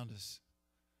be around us.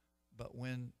 But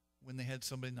when they had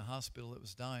somebody in the hospital that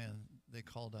was dying, they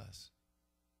called us.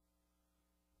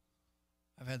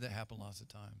 I've had that happen lots of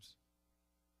times.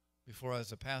 Before I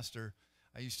was a pastor,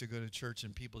 I used to go to church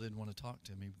and people didn't want to talk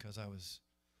to me because I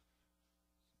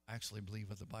actually believe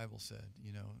what the Bible said,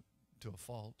 you know, to a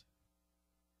fault.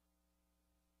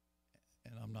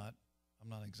 And I'm not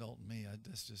exalting me.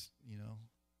 That's just, you know.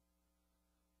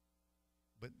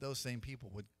 But those same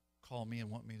people would call me and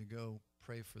want me to go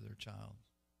pray for their child.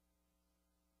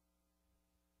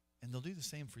 And they'll do the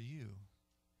same for you.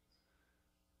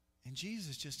 And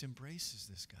Jesus just embraces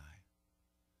this guy.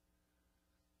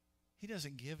 He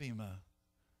doesn't give him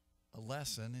a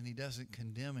lesson, and he doesn't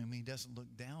condemn him. He doesn't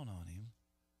look down on him,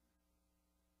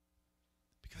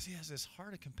 because he has this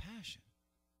heart of compassion.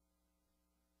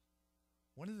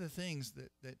 One of the things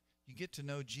that you get to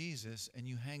know Jesus and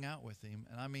you hang out with him,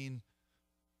 and I mean,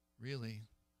 really,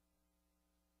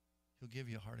 he'll give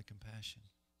you a heart of compassion.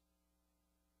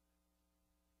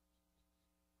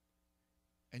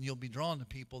 And you'll be drawn to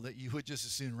people that you would just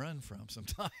as soon run from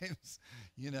sometimes,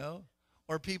 you know?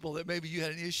 Or people that maybe you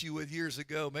had an issue with years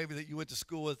ago, maybe that you went to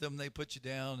school with them, they put you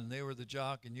down, and they were the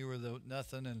jock and you were the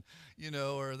nothing, and, you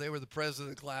know, or they were the president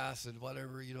of the class and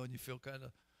whatever, you know, and you feel kind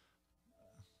of...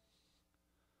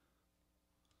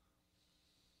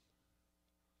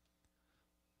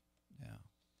 Yeah.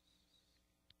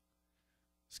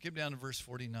 Skip down to verse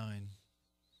 49.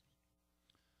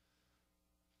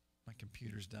 My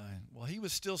Computer's dying. While he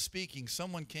was still speaking,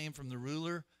 someone came from the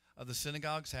ruler of the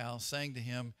synagogue's house, saying to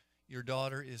him, "Your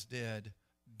daughter is dead.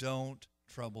 Don't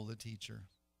trouble the teacher."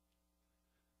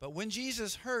 But when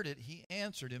Jesus heard it, he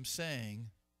answered him,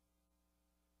 saying,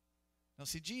 now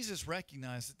see, Jesus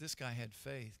recognized that this guy had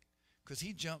faith because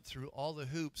he jumped through all the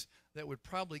hoops that would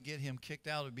probably get him kicked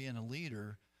out of being a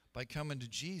leader by coming to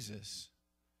Jesus.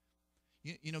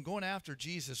 You know, going after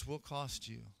Jesus will cost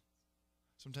you.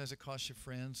 Sometimes it costs you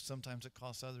friends. Sometimes it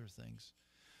costs other things.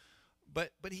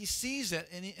 But he sees it,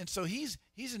 and so he's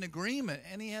in agreement,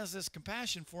 and he has this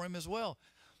compassion for him as well.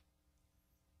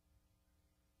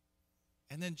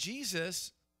 And then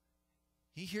Jesus,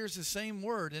 he hears the same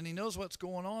word, and he knows what's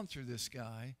going on through this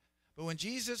guy. But when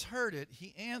Jesus heard it,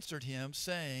 he answered him,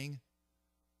 saying,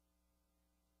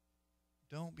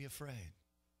 "Don't be afraid.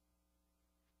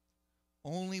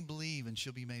 Only believe, and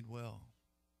she'll be made well."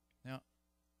 Now,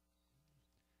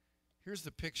 here's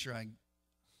the picture what's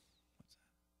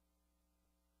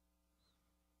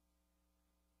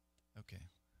that? Okay.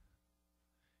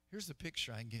 Here's the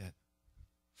picture I get.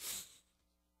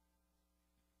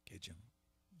 Okay, Jim.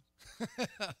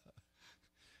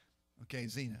 Okay,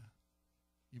 Zena.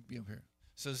 You be over here.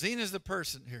 So Zena's the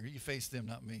person. Here, you face them,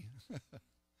 not me.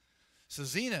 So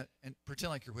Zena, and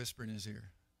pretend like you're whispering in his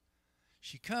ear.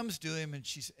 She comes to him and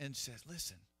says,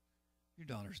 "Listen, your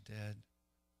daughter's dead.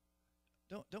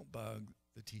 Don't bug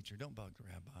the teacher. Don't bug the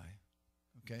rabbi."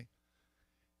 Okay?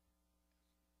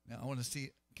 Now I want to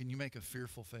see, can you make a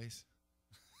fearful face?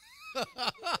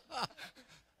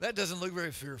 That doesn't look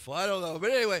very fearful. I don't know. But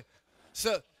anyway,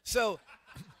 so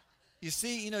you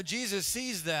see, Jesus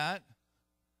sees that.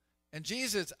 And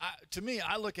Jesus, to me,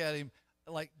 I look at him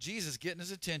like Jesus getting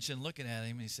his attention, looking at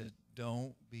him, and he said,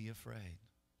 "Don't be afraid.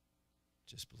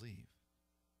 Just believe."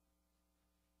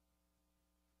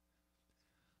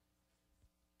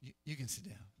 You can sit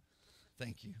down.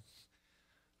 Thank you.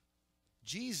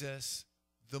 Jesus,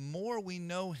 the more we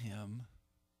know him,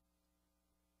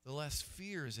 the less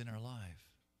fear is in our life.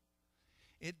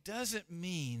 It doesn't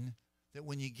mean that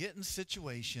when you get in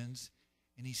situations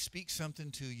and he speaks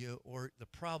something to you or the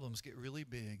problems get really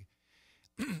big,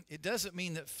 it doesn't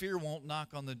mean that fear won't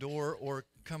knock on the door or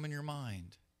come in your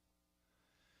mind.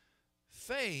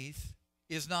 Faith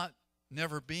is not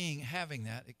never having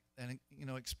that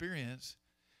experience,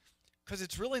 because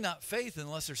it's really not faith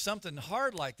unless there's something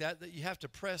hard like that you have to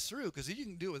press through, because you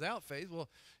can do it without faith. Well,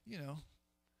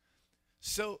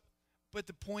 So, but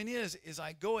the point is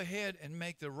I go ahead and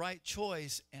make the right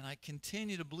choice, and I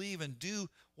continue to believe and do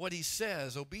what he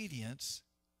says, obedience.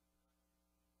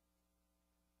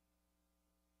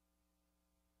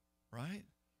 Right?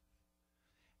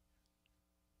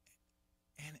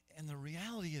 And the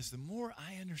reality is, the more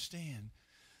I understand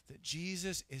that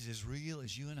Jesus is as real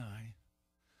as you and I,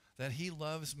 that he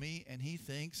loves me, and he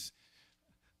thinks,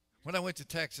 when I went to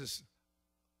Texas,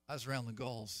 I was around the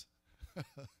Gulls.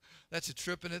 That's a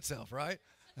trip in itself, right?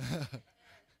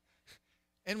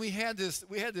 And we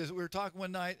were talking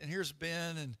one night, and here's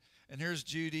Ben, and here's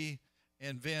Judy,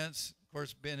 and Vince. Of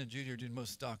course, Ben and Judy are doing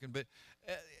most of the talking. But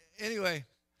anyway,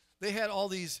 they had all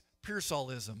these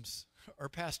Piersallisms or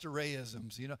Pastor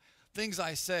Rayisms, things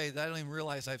I say that I don't even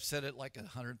realize I've said it like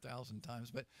 100,000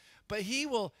 times. But he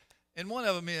will, and one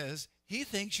of them is, he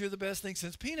thinks you're the best thing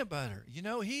since peanut butter.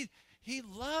 He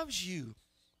loves you.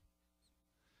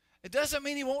 It doesn't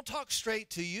mean he won't talk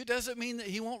straight to you. It doesn't mean that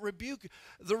he won't rebuke.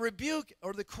 The rebuke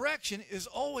or the correction is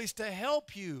always to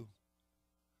help you.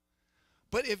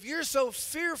 But if you're so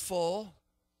fearful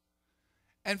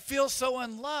and feel so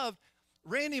unloved,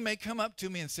 Randy may come up to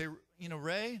me and say,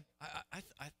 "Ray,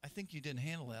 I think you didn't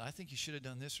handle that. I think you should have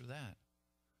done this or that."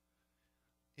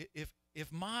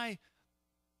 If my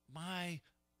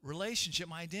relationship,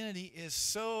 my identity is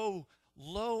so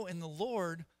low in the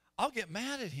Lord, I'll get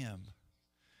mad at him.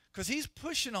 Because he's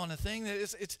pushing on a thing that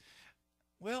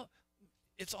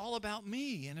it's all about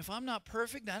me. And if I'm not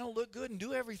perfect, I don't look good and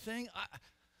do everything.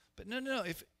 But no.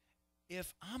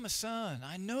 If I'm a son,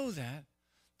 I know that,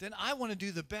 then I want to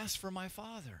do the best for my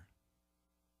Father.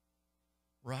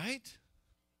 Right?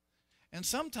 And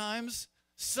sometimes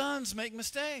sons make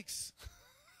mistakes.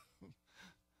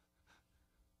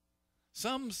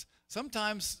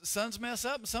 Sometimes sons mess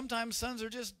up, and sometimes sons are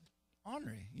just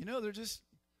ornery. They're just...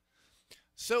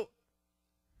 So,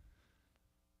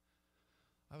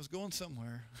 I was going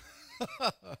somewhere.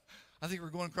 I think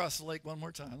we're going across the lake one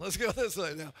more time. Let's go this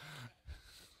way now.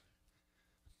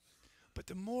 But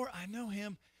the more I know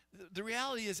him, the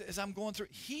reality is, as I'm going through,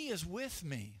 he is with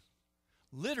me.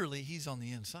 Literally, he's on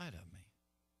the inside of me.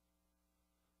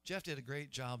 Jeff did a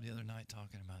great job the other night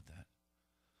talking about that.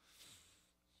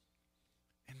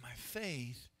 And my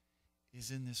faith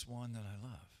is in this one that I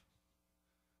love,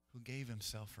 who gave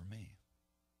himself for me,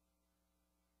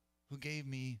 who gave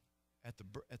me at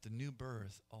the new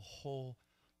birth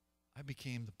I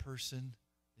became the person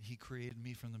that he created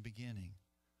me from the beginning.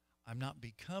 I'm not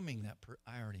becoming that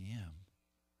I already am.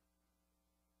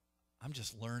 I'm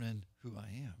just learning who I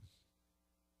am.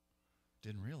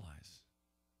 Didn't realize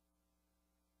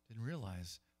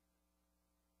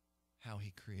how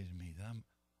he created me. That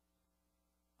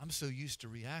I'm so used to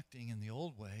reacting in the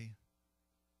old way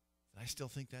that I still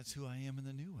think that's who I am in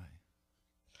the new way.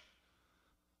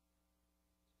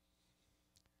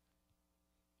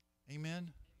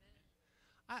 Amen?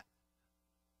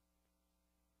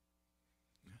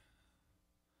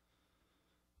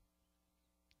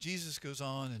 Jesus goes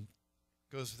on and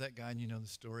goes with that guy, and you know the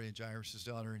story of Jairus'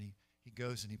 daughter, and he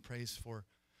goes and he prays for her,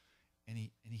 and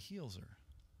he heals her.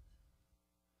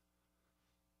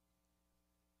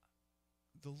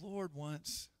 The Lord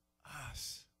wants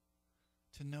us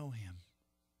to know him.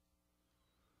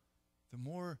 The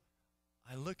more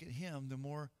I look at him, the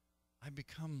more I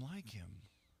become like him.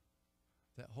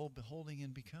 That whole beholding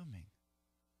and becoming.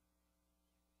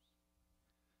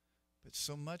 But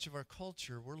so much of our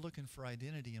culture, we're looking for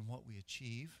identity in what we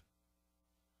achieve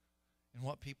and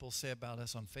what people say about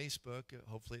us on Facebook.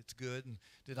 Hopefully it's good. And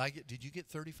did you get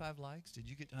 35 likes? Did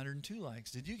you get 102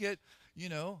 likes? Did you get,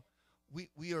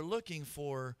 we are looking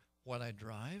for what I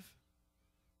drive,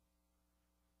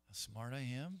 how smart I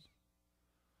am,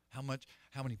 how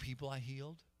many people I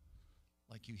healed,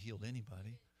 like you healed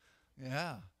anybody.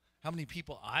 Yeah. How many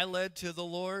people I led to the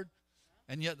Lord.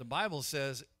 And yet the Bible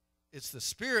says it's the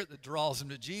Spirit that draws them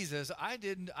to Jesus. I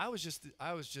didn't. I was just the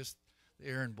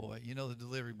errand boy, the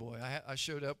delivery boy. I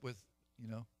showed up with,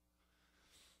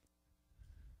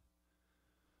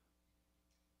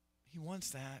 He wants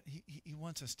that. He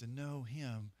wants us to know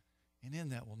him, and in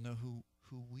that we'll know who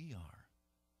we are.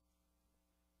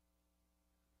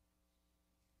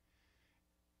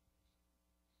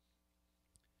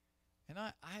 And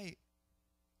I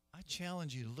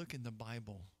challenge you to look in the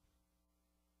Bible.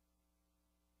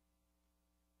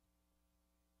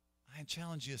 I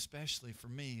challenge you, especially for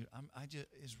me,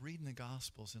 is reading the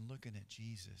Gospels and looking at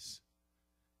Jesus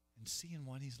and seeing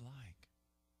what he's like.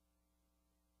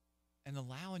 And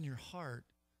allowing your heart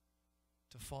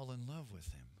to fall in love with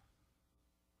him.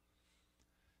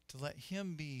 To let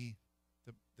him be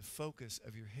the focus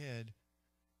of your head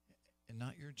and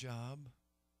not your job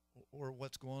or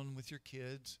what's going on with your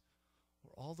kids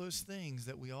or all those things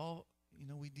that we all,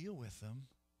 we deal with them.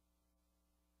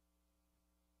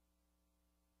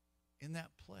 In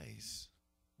that place,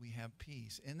 we have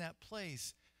peace. In that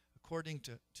place, according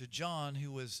to John,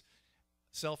 who was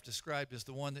self-described as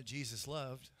the one that Jesus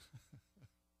loved.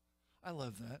 I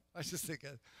love that. I just think,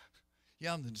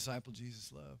 I'm the disciple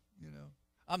Jesus loved,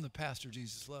 I'm the pastor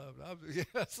Jesus loved.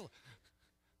 Yes.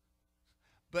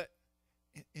 But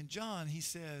in John, he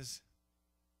says,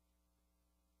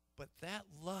 but that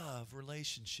love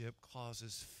relationship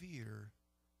causes fear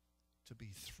to be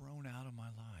thrown out of my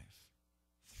life,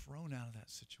 thrown out of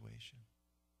that situation.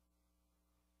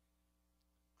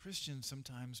 Christians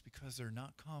sometimes, because they're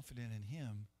not confident in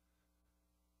him,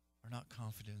 are not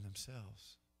confident in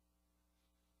themselves.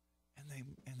 And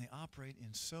they operate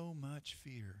in so much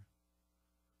fear.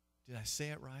 Did I say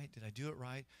it right? Did I do it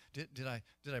right? Did I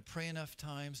pray enough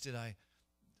times? Did I,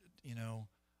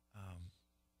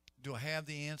 do I have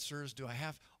the answers? Do I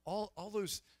have all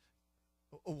those?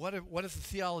 What if the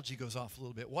theology goes off a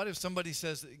little bit? What if somebody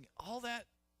says all that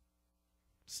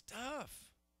stuff?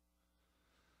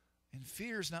 And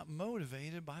fear is not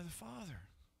motivated by the Father.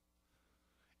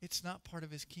 It's not part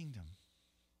of his kingdom.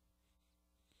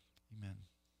 Amen.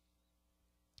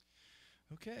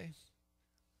 Okay.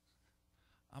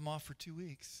 I'm off for 2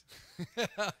 weeks.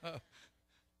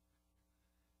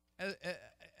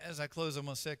 As I close, I'm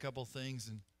going to say a couple things.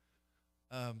 And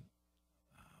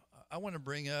I want to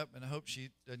bring up, and I hope she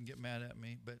doesn't get mad at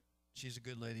me, but she's a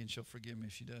good lady, and she'll forgive me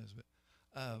if she does.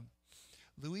 But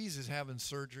Louise is having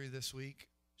surgery this week.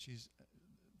 She's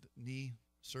knee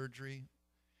surgery.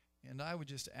 And I would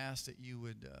just ask that you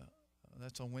would,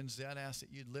 that's on Wednesday, I'd ask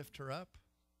that you'd lift her up.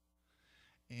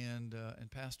 And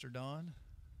Pastor Don,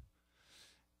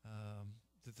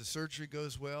 that the surgery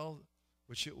goes well,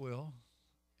 which it will,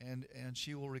 and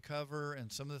she will recover,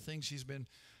 and some of the things she's been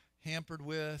hampered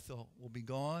with will be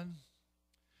gone.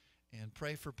 And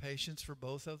pray for patience for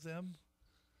both of them.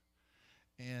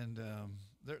 And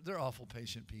they're awful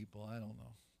patient people. I don't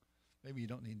know. Maybe they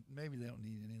don't need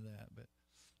any of that, but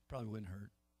probably wouldn't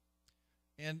hurt.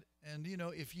 And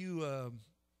if you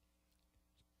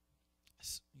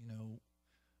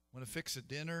want to fix a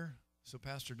dinner so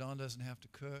Pastor Don doesn't have to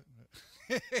cook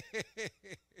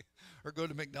or go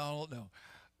to McDonald's. No.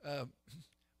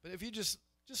 But if you just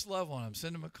love on them,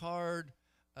 send them a card.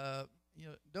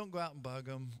 Don't go out and bug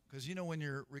them, because when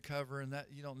you're recovering, that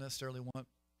you don't necessarily want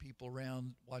people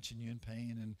around watching you in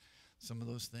pain and some of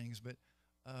those things. But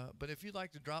if you'd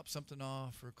like to drop something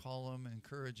off or call them and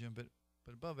encourage them, but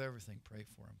above everything, pray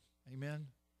for them. Amen?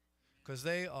 Because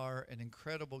they are an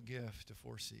incredible gift to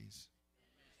Four Cs.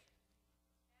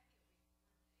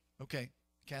 Okay,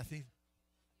 Kathy.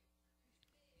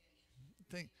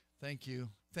 Thank you.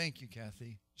 Thank you,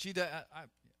 Kathy. She does.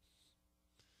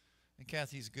 And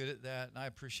Kathy's good at that, and I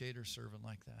appreciate her serving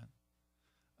like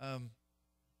that.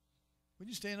 Would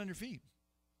you stand on your feet?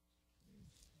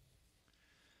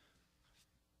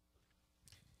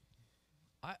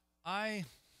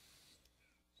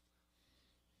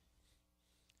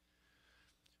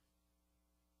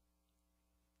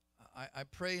 I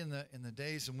pray in the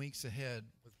days and weeks ahead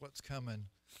with what's coming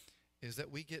is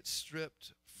that we get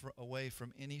stripped away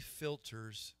from any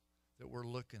filters that we're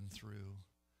looking through,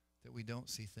 that we don't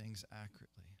see things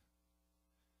accurately.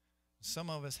 Some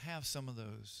of us have some of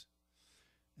those.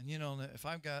 And if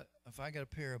I got a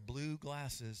pair of blue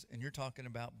glasses and you're talking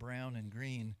about brown and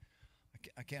green,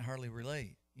 I can't hardly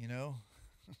relate, and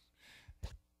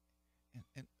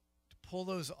to pull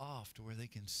those off to where they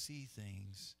can see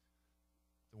things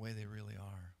the way they really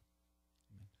are.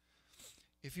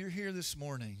 If you're here this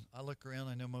morning, I look around,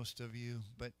 I know most of you,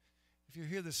 but if you're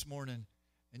here this morning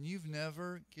and you've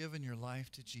never given your life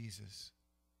to Jesus,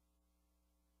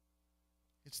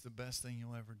 it's the best thing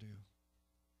you'll ever do.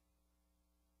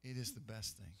 It is the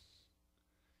best thing.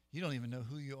 You don't even know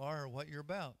who you are or what you're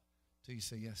about till you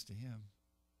say yes to Him.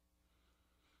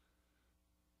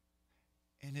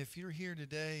 And if you're here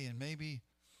today and maybe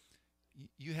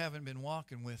you haven't been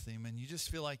walking with Him and you just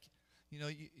feel like,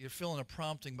 you're feeling a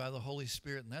prompting by the Holy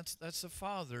Spirit, and that's the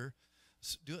Father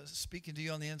speaking to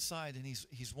you on the inside, and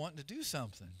He's wanting to do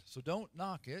something. So don't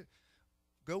knock it.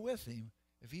 Go with Him.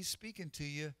 If He's speaking to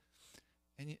you,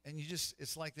 and you just,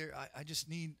 it's like I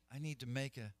need to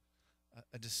make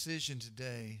a decision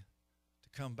today to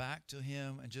come back to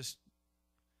Him and just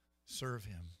serve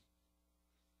Him.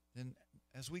 Then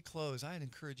as we close, I'd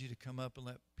encourage you to come up and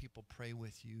let people pray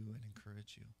with you and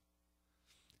encourage you.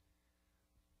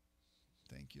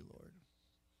 Thank you, Lord.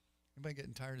 Anybody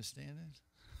getting tired of standing?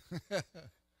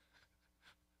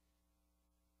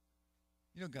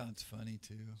 God's funny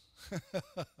too.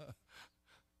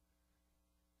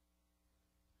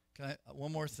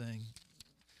 One more thing.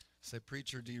 Say,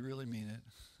 preacher, do you really mean it?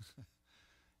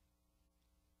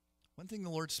 One thing the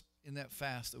Lord's, in that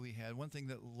fast that we had, one thing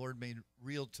that the Lord made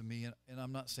real to me, and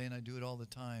I'm not saying I do it all the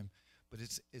time, but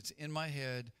it's in my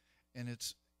head, and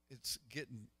it's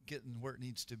getting where it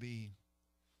needs to be,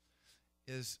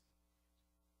 is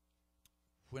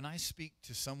when I speak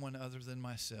to someone other than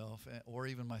myself, or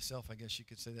even myself, I guess you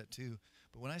could say that too,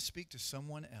 but when I speak to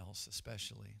someone else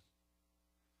especially,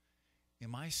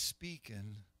 am I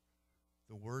speaking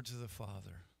the words of the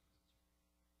Father?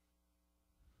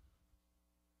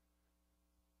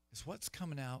 Is what's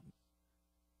coming out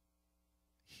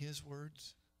His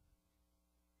words?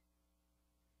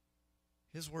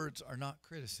 His words are not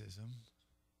criticism.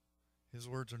 His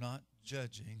words are not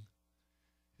judging.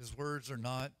 His words are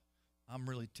not, I'm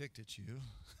really ticked at you.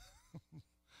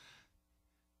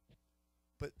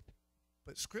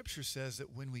 But Scripture says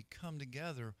that when we come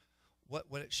together,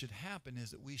 what it should happen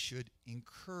is that we should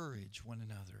encourage one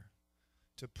another,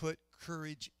 to put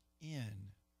courage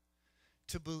in,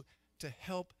 to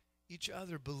help each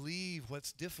other believe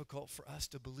what's difficult for us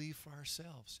to believe for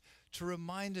ourselves, to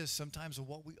remind us sometimes of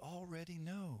what we already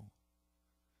know.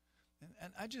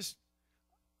 And I just,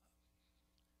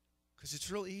 because it's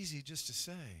real easy just to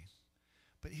say.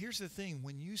 But here's the thing,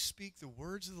 when you speak the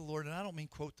words of the Lord, and I don't mean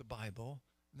quote the Bible,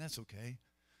 and that's okay,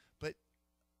 but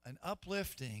an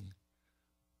uplifting,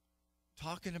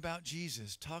 talking about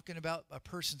Jesus, talking about a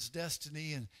person's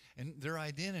destiny and their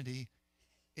identity,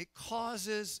 it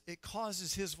causes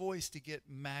His voice to get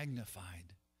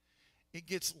magnified. It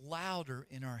gets louder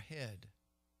in our head.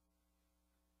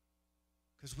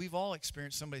 Because we've all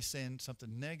experienced somebody saying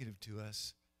something negative to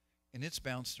us, and it's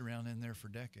bounced around in there for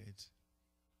decades.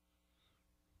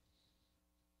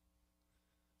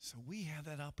 So we have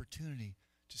that opportunity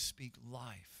to speak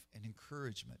life and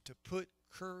encouragement, to put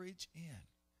courage in.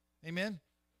 Amen?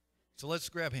 So let's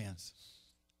grab hands.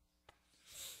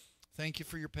 Thank you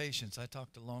for your patience. I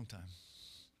talked a long time.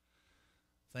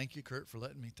 Thank you, Kurt, for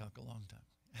letting me talk a long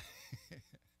time.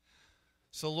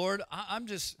 So, Lord,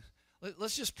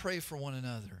 let's just pray for one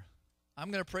another. I'm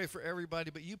going to pray for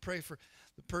everybody, but you pray for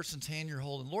the person's hand you're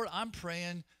holding. Lord, I'm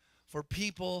praying for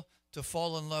people to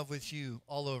fall in love with you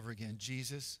all over again,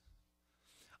 Jesus.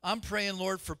 I'm praying,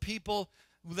 Lord, for people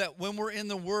that when we're in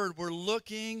the Word, we're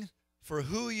looking for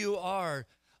who you are.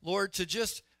 Lord, to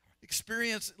just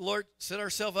experience, Lord, set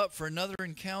ourselves up for another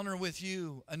encounter with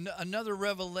you, another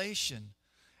revelation.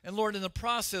 And Lord, in the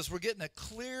process, we're getting a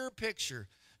clear picture.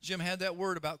 Jim had that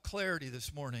word about clarity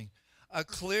this morning. A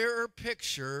clearer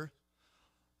picture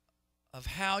of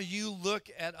how you look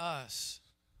at us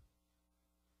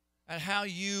and how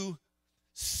you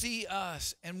see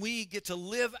us. And we get to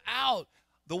live out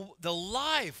the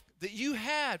life that you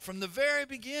had from the very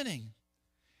beginning.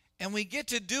 And we get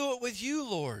to do it with you,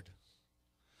 Lord.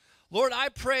 Lord, I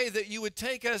pray that you would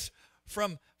take us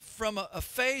from a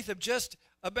faith of just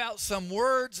about some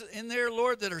words in there,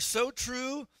 Lord, that are so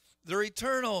true, they're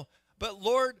eternal. But,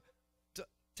 Lord, to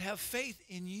have faith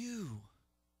in you,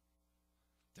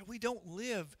 that we don't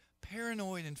live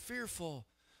paranoid and fearful.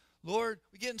 Lord,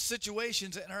 we get in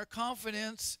situations and our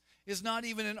confidence is not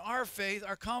even in our faith.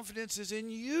 Our confidence is in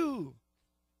you.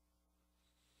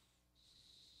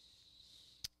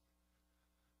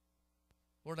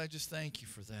 Lord, I just thank you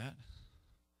for that.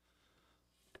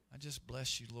 I just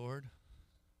bless you, Lord.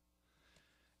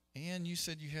 And you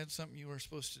said you had something you were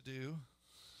supposed to do.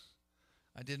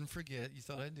 I didn't forget. You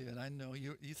thought I did. I know.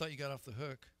 You thought you got off the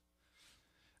hook.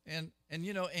 And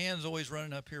you know, Ann's always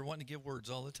running up here wanting to give words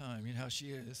all the time. You know how she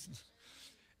is.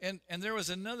 And there was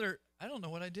another, I don't know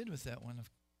what I did with that one.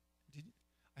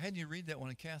 I had you read that one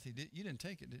to Kathy. You didn't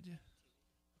take it, did you?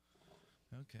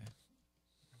 Okay.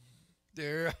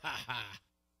 There.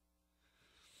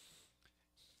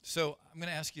 So I'm going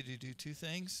to ask you to do two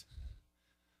things.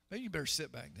 Maybe you better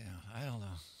sit back down. I don't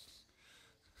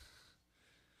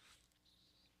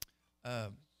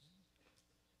know.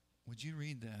 Would you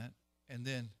read that? And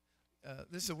then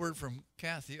this is a word from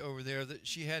Kathy over there that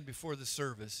she had before the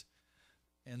service.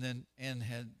 And then Ann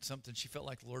had something she felt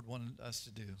like the Lord wanted us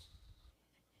to do.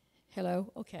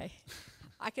 Hello. Okay.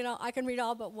 I can read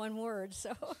all but one word.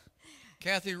 So.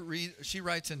 Kathy she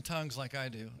writes in tongues like I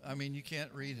do. I mean, you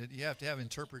can't read it. You have to have an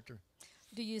interpreter.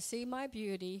 Do you see my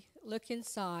beauty? Look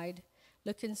inside,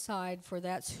 for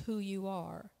that's who you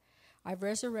are. I've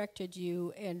resurrected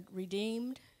you and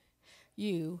redeemed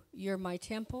you. You're my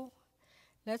temple.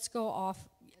 Let's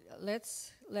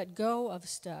let go of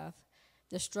stuff,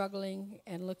 the struggling,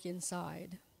 and look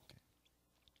inside.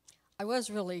 I was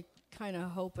really kind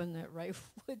of hoping that Ray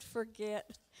would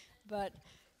forget, but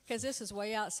because this is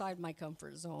way outside my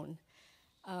comfort zone.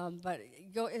 But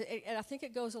and I think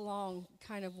it goes along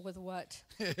kind of with what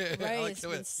Ray has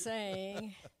been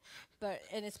saying.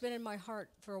 And it's been in my heart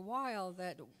for a while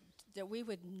that we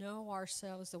would know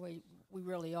ourselves the way we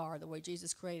really are, the way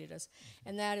Jesus created us,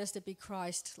 and that is to be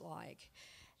Christ-like.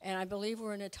 And I believe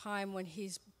we're in a time when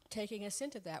he's taking us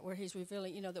into that, where he's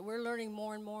revealing, that we're learning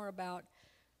more and more about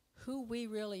who we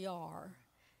really are.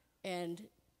 And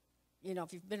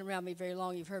if you've been around me very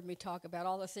long, you've heard me talk about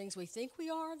all the things we think we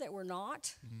are that we're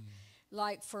not. Mm.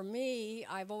 Like for me,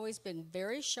 I've always been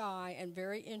very shy and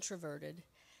very introverted.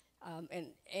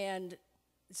 And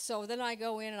so then I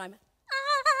go in and I'm,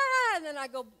 and then I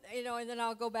go, and then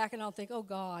I'll go back and I'll think, oh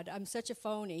God, I'm such a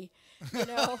phony,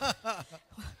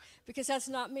 because that's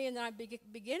not me. And then I'm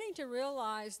beginning to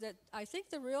realize that I think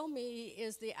the real me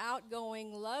is the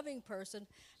outgoing, loving person,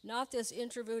 not this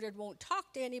introverted, won't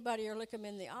talk to anybody or look them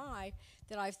in the eye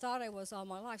that I've thought I was all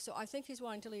my life. So I think he's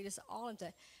wanting to lead us all into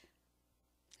that.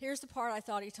 Here's the part I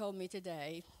thought he told me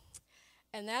today,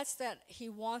 and that's that he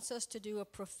wants us to do a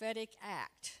prophetic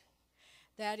act.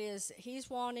 That is, he's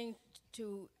wanting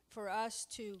for us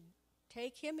to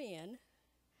take him in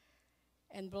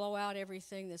and blow out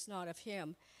everything that's not of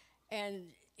him. And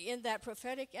in that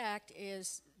prophetic act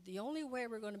is the only way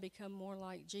we're going to become more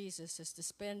like Jesus is to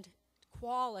spend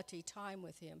quality time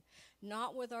with him,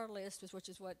 not with our list, which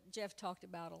is what Jeff talked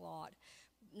about a lot,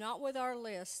 not with our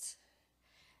lists,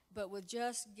 but with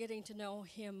just getting to know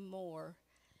him more.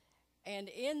 And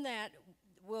in that,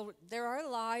 there are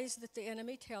lies that the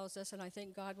enemy tells us, and I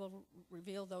think God will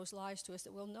reveal those lies to us,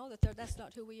 that we'll know that that's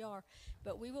not who we are,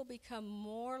 but we will become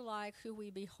more like who we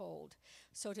behold.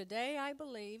 So today I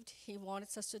believed he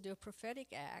wanted us to do a prophetic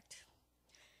act.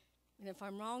 And if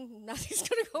I'm wrong, nothing's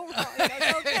going to go wrong.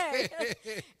 That's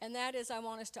okay. And that is, I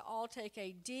want us to all take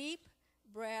a deep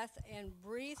breath and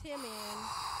breathe him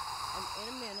in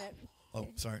a minute. Oh,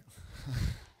 sorry.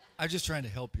 I'm just trying to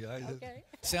help you. Okay.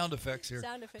 Sound effects here.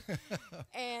 Sound effects.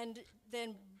 And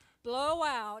then blow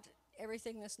out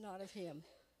everything that's not of him.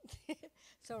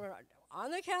 So we're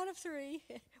on the count of 3.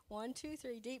 1, 2,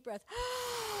 3. Deep breath.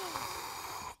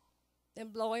 Then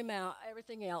blow him out.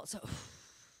 Everything else.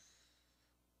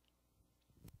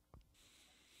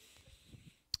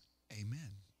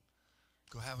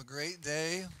 Go have a great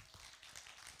day.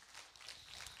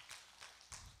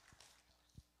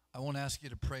 I won't ask you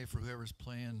to pray for whoever's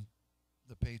playing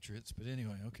the Patriots, but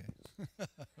anyway, okay.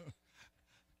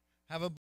 Have a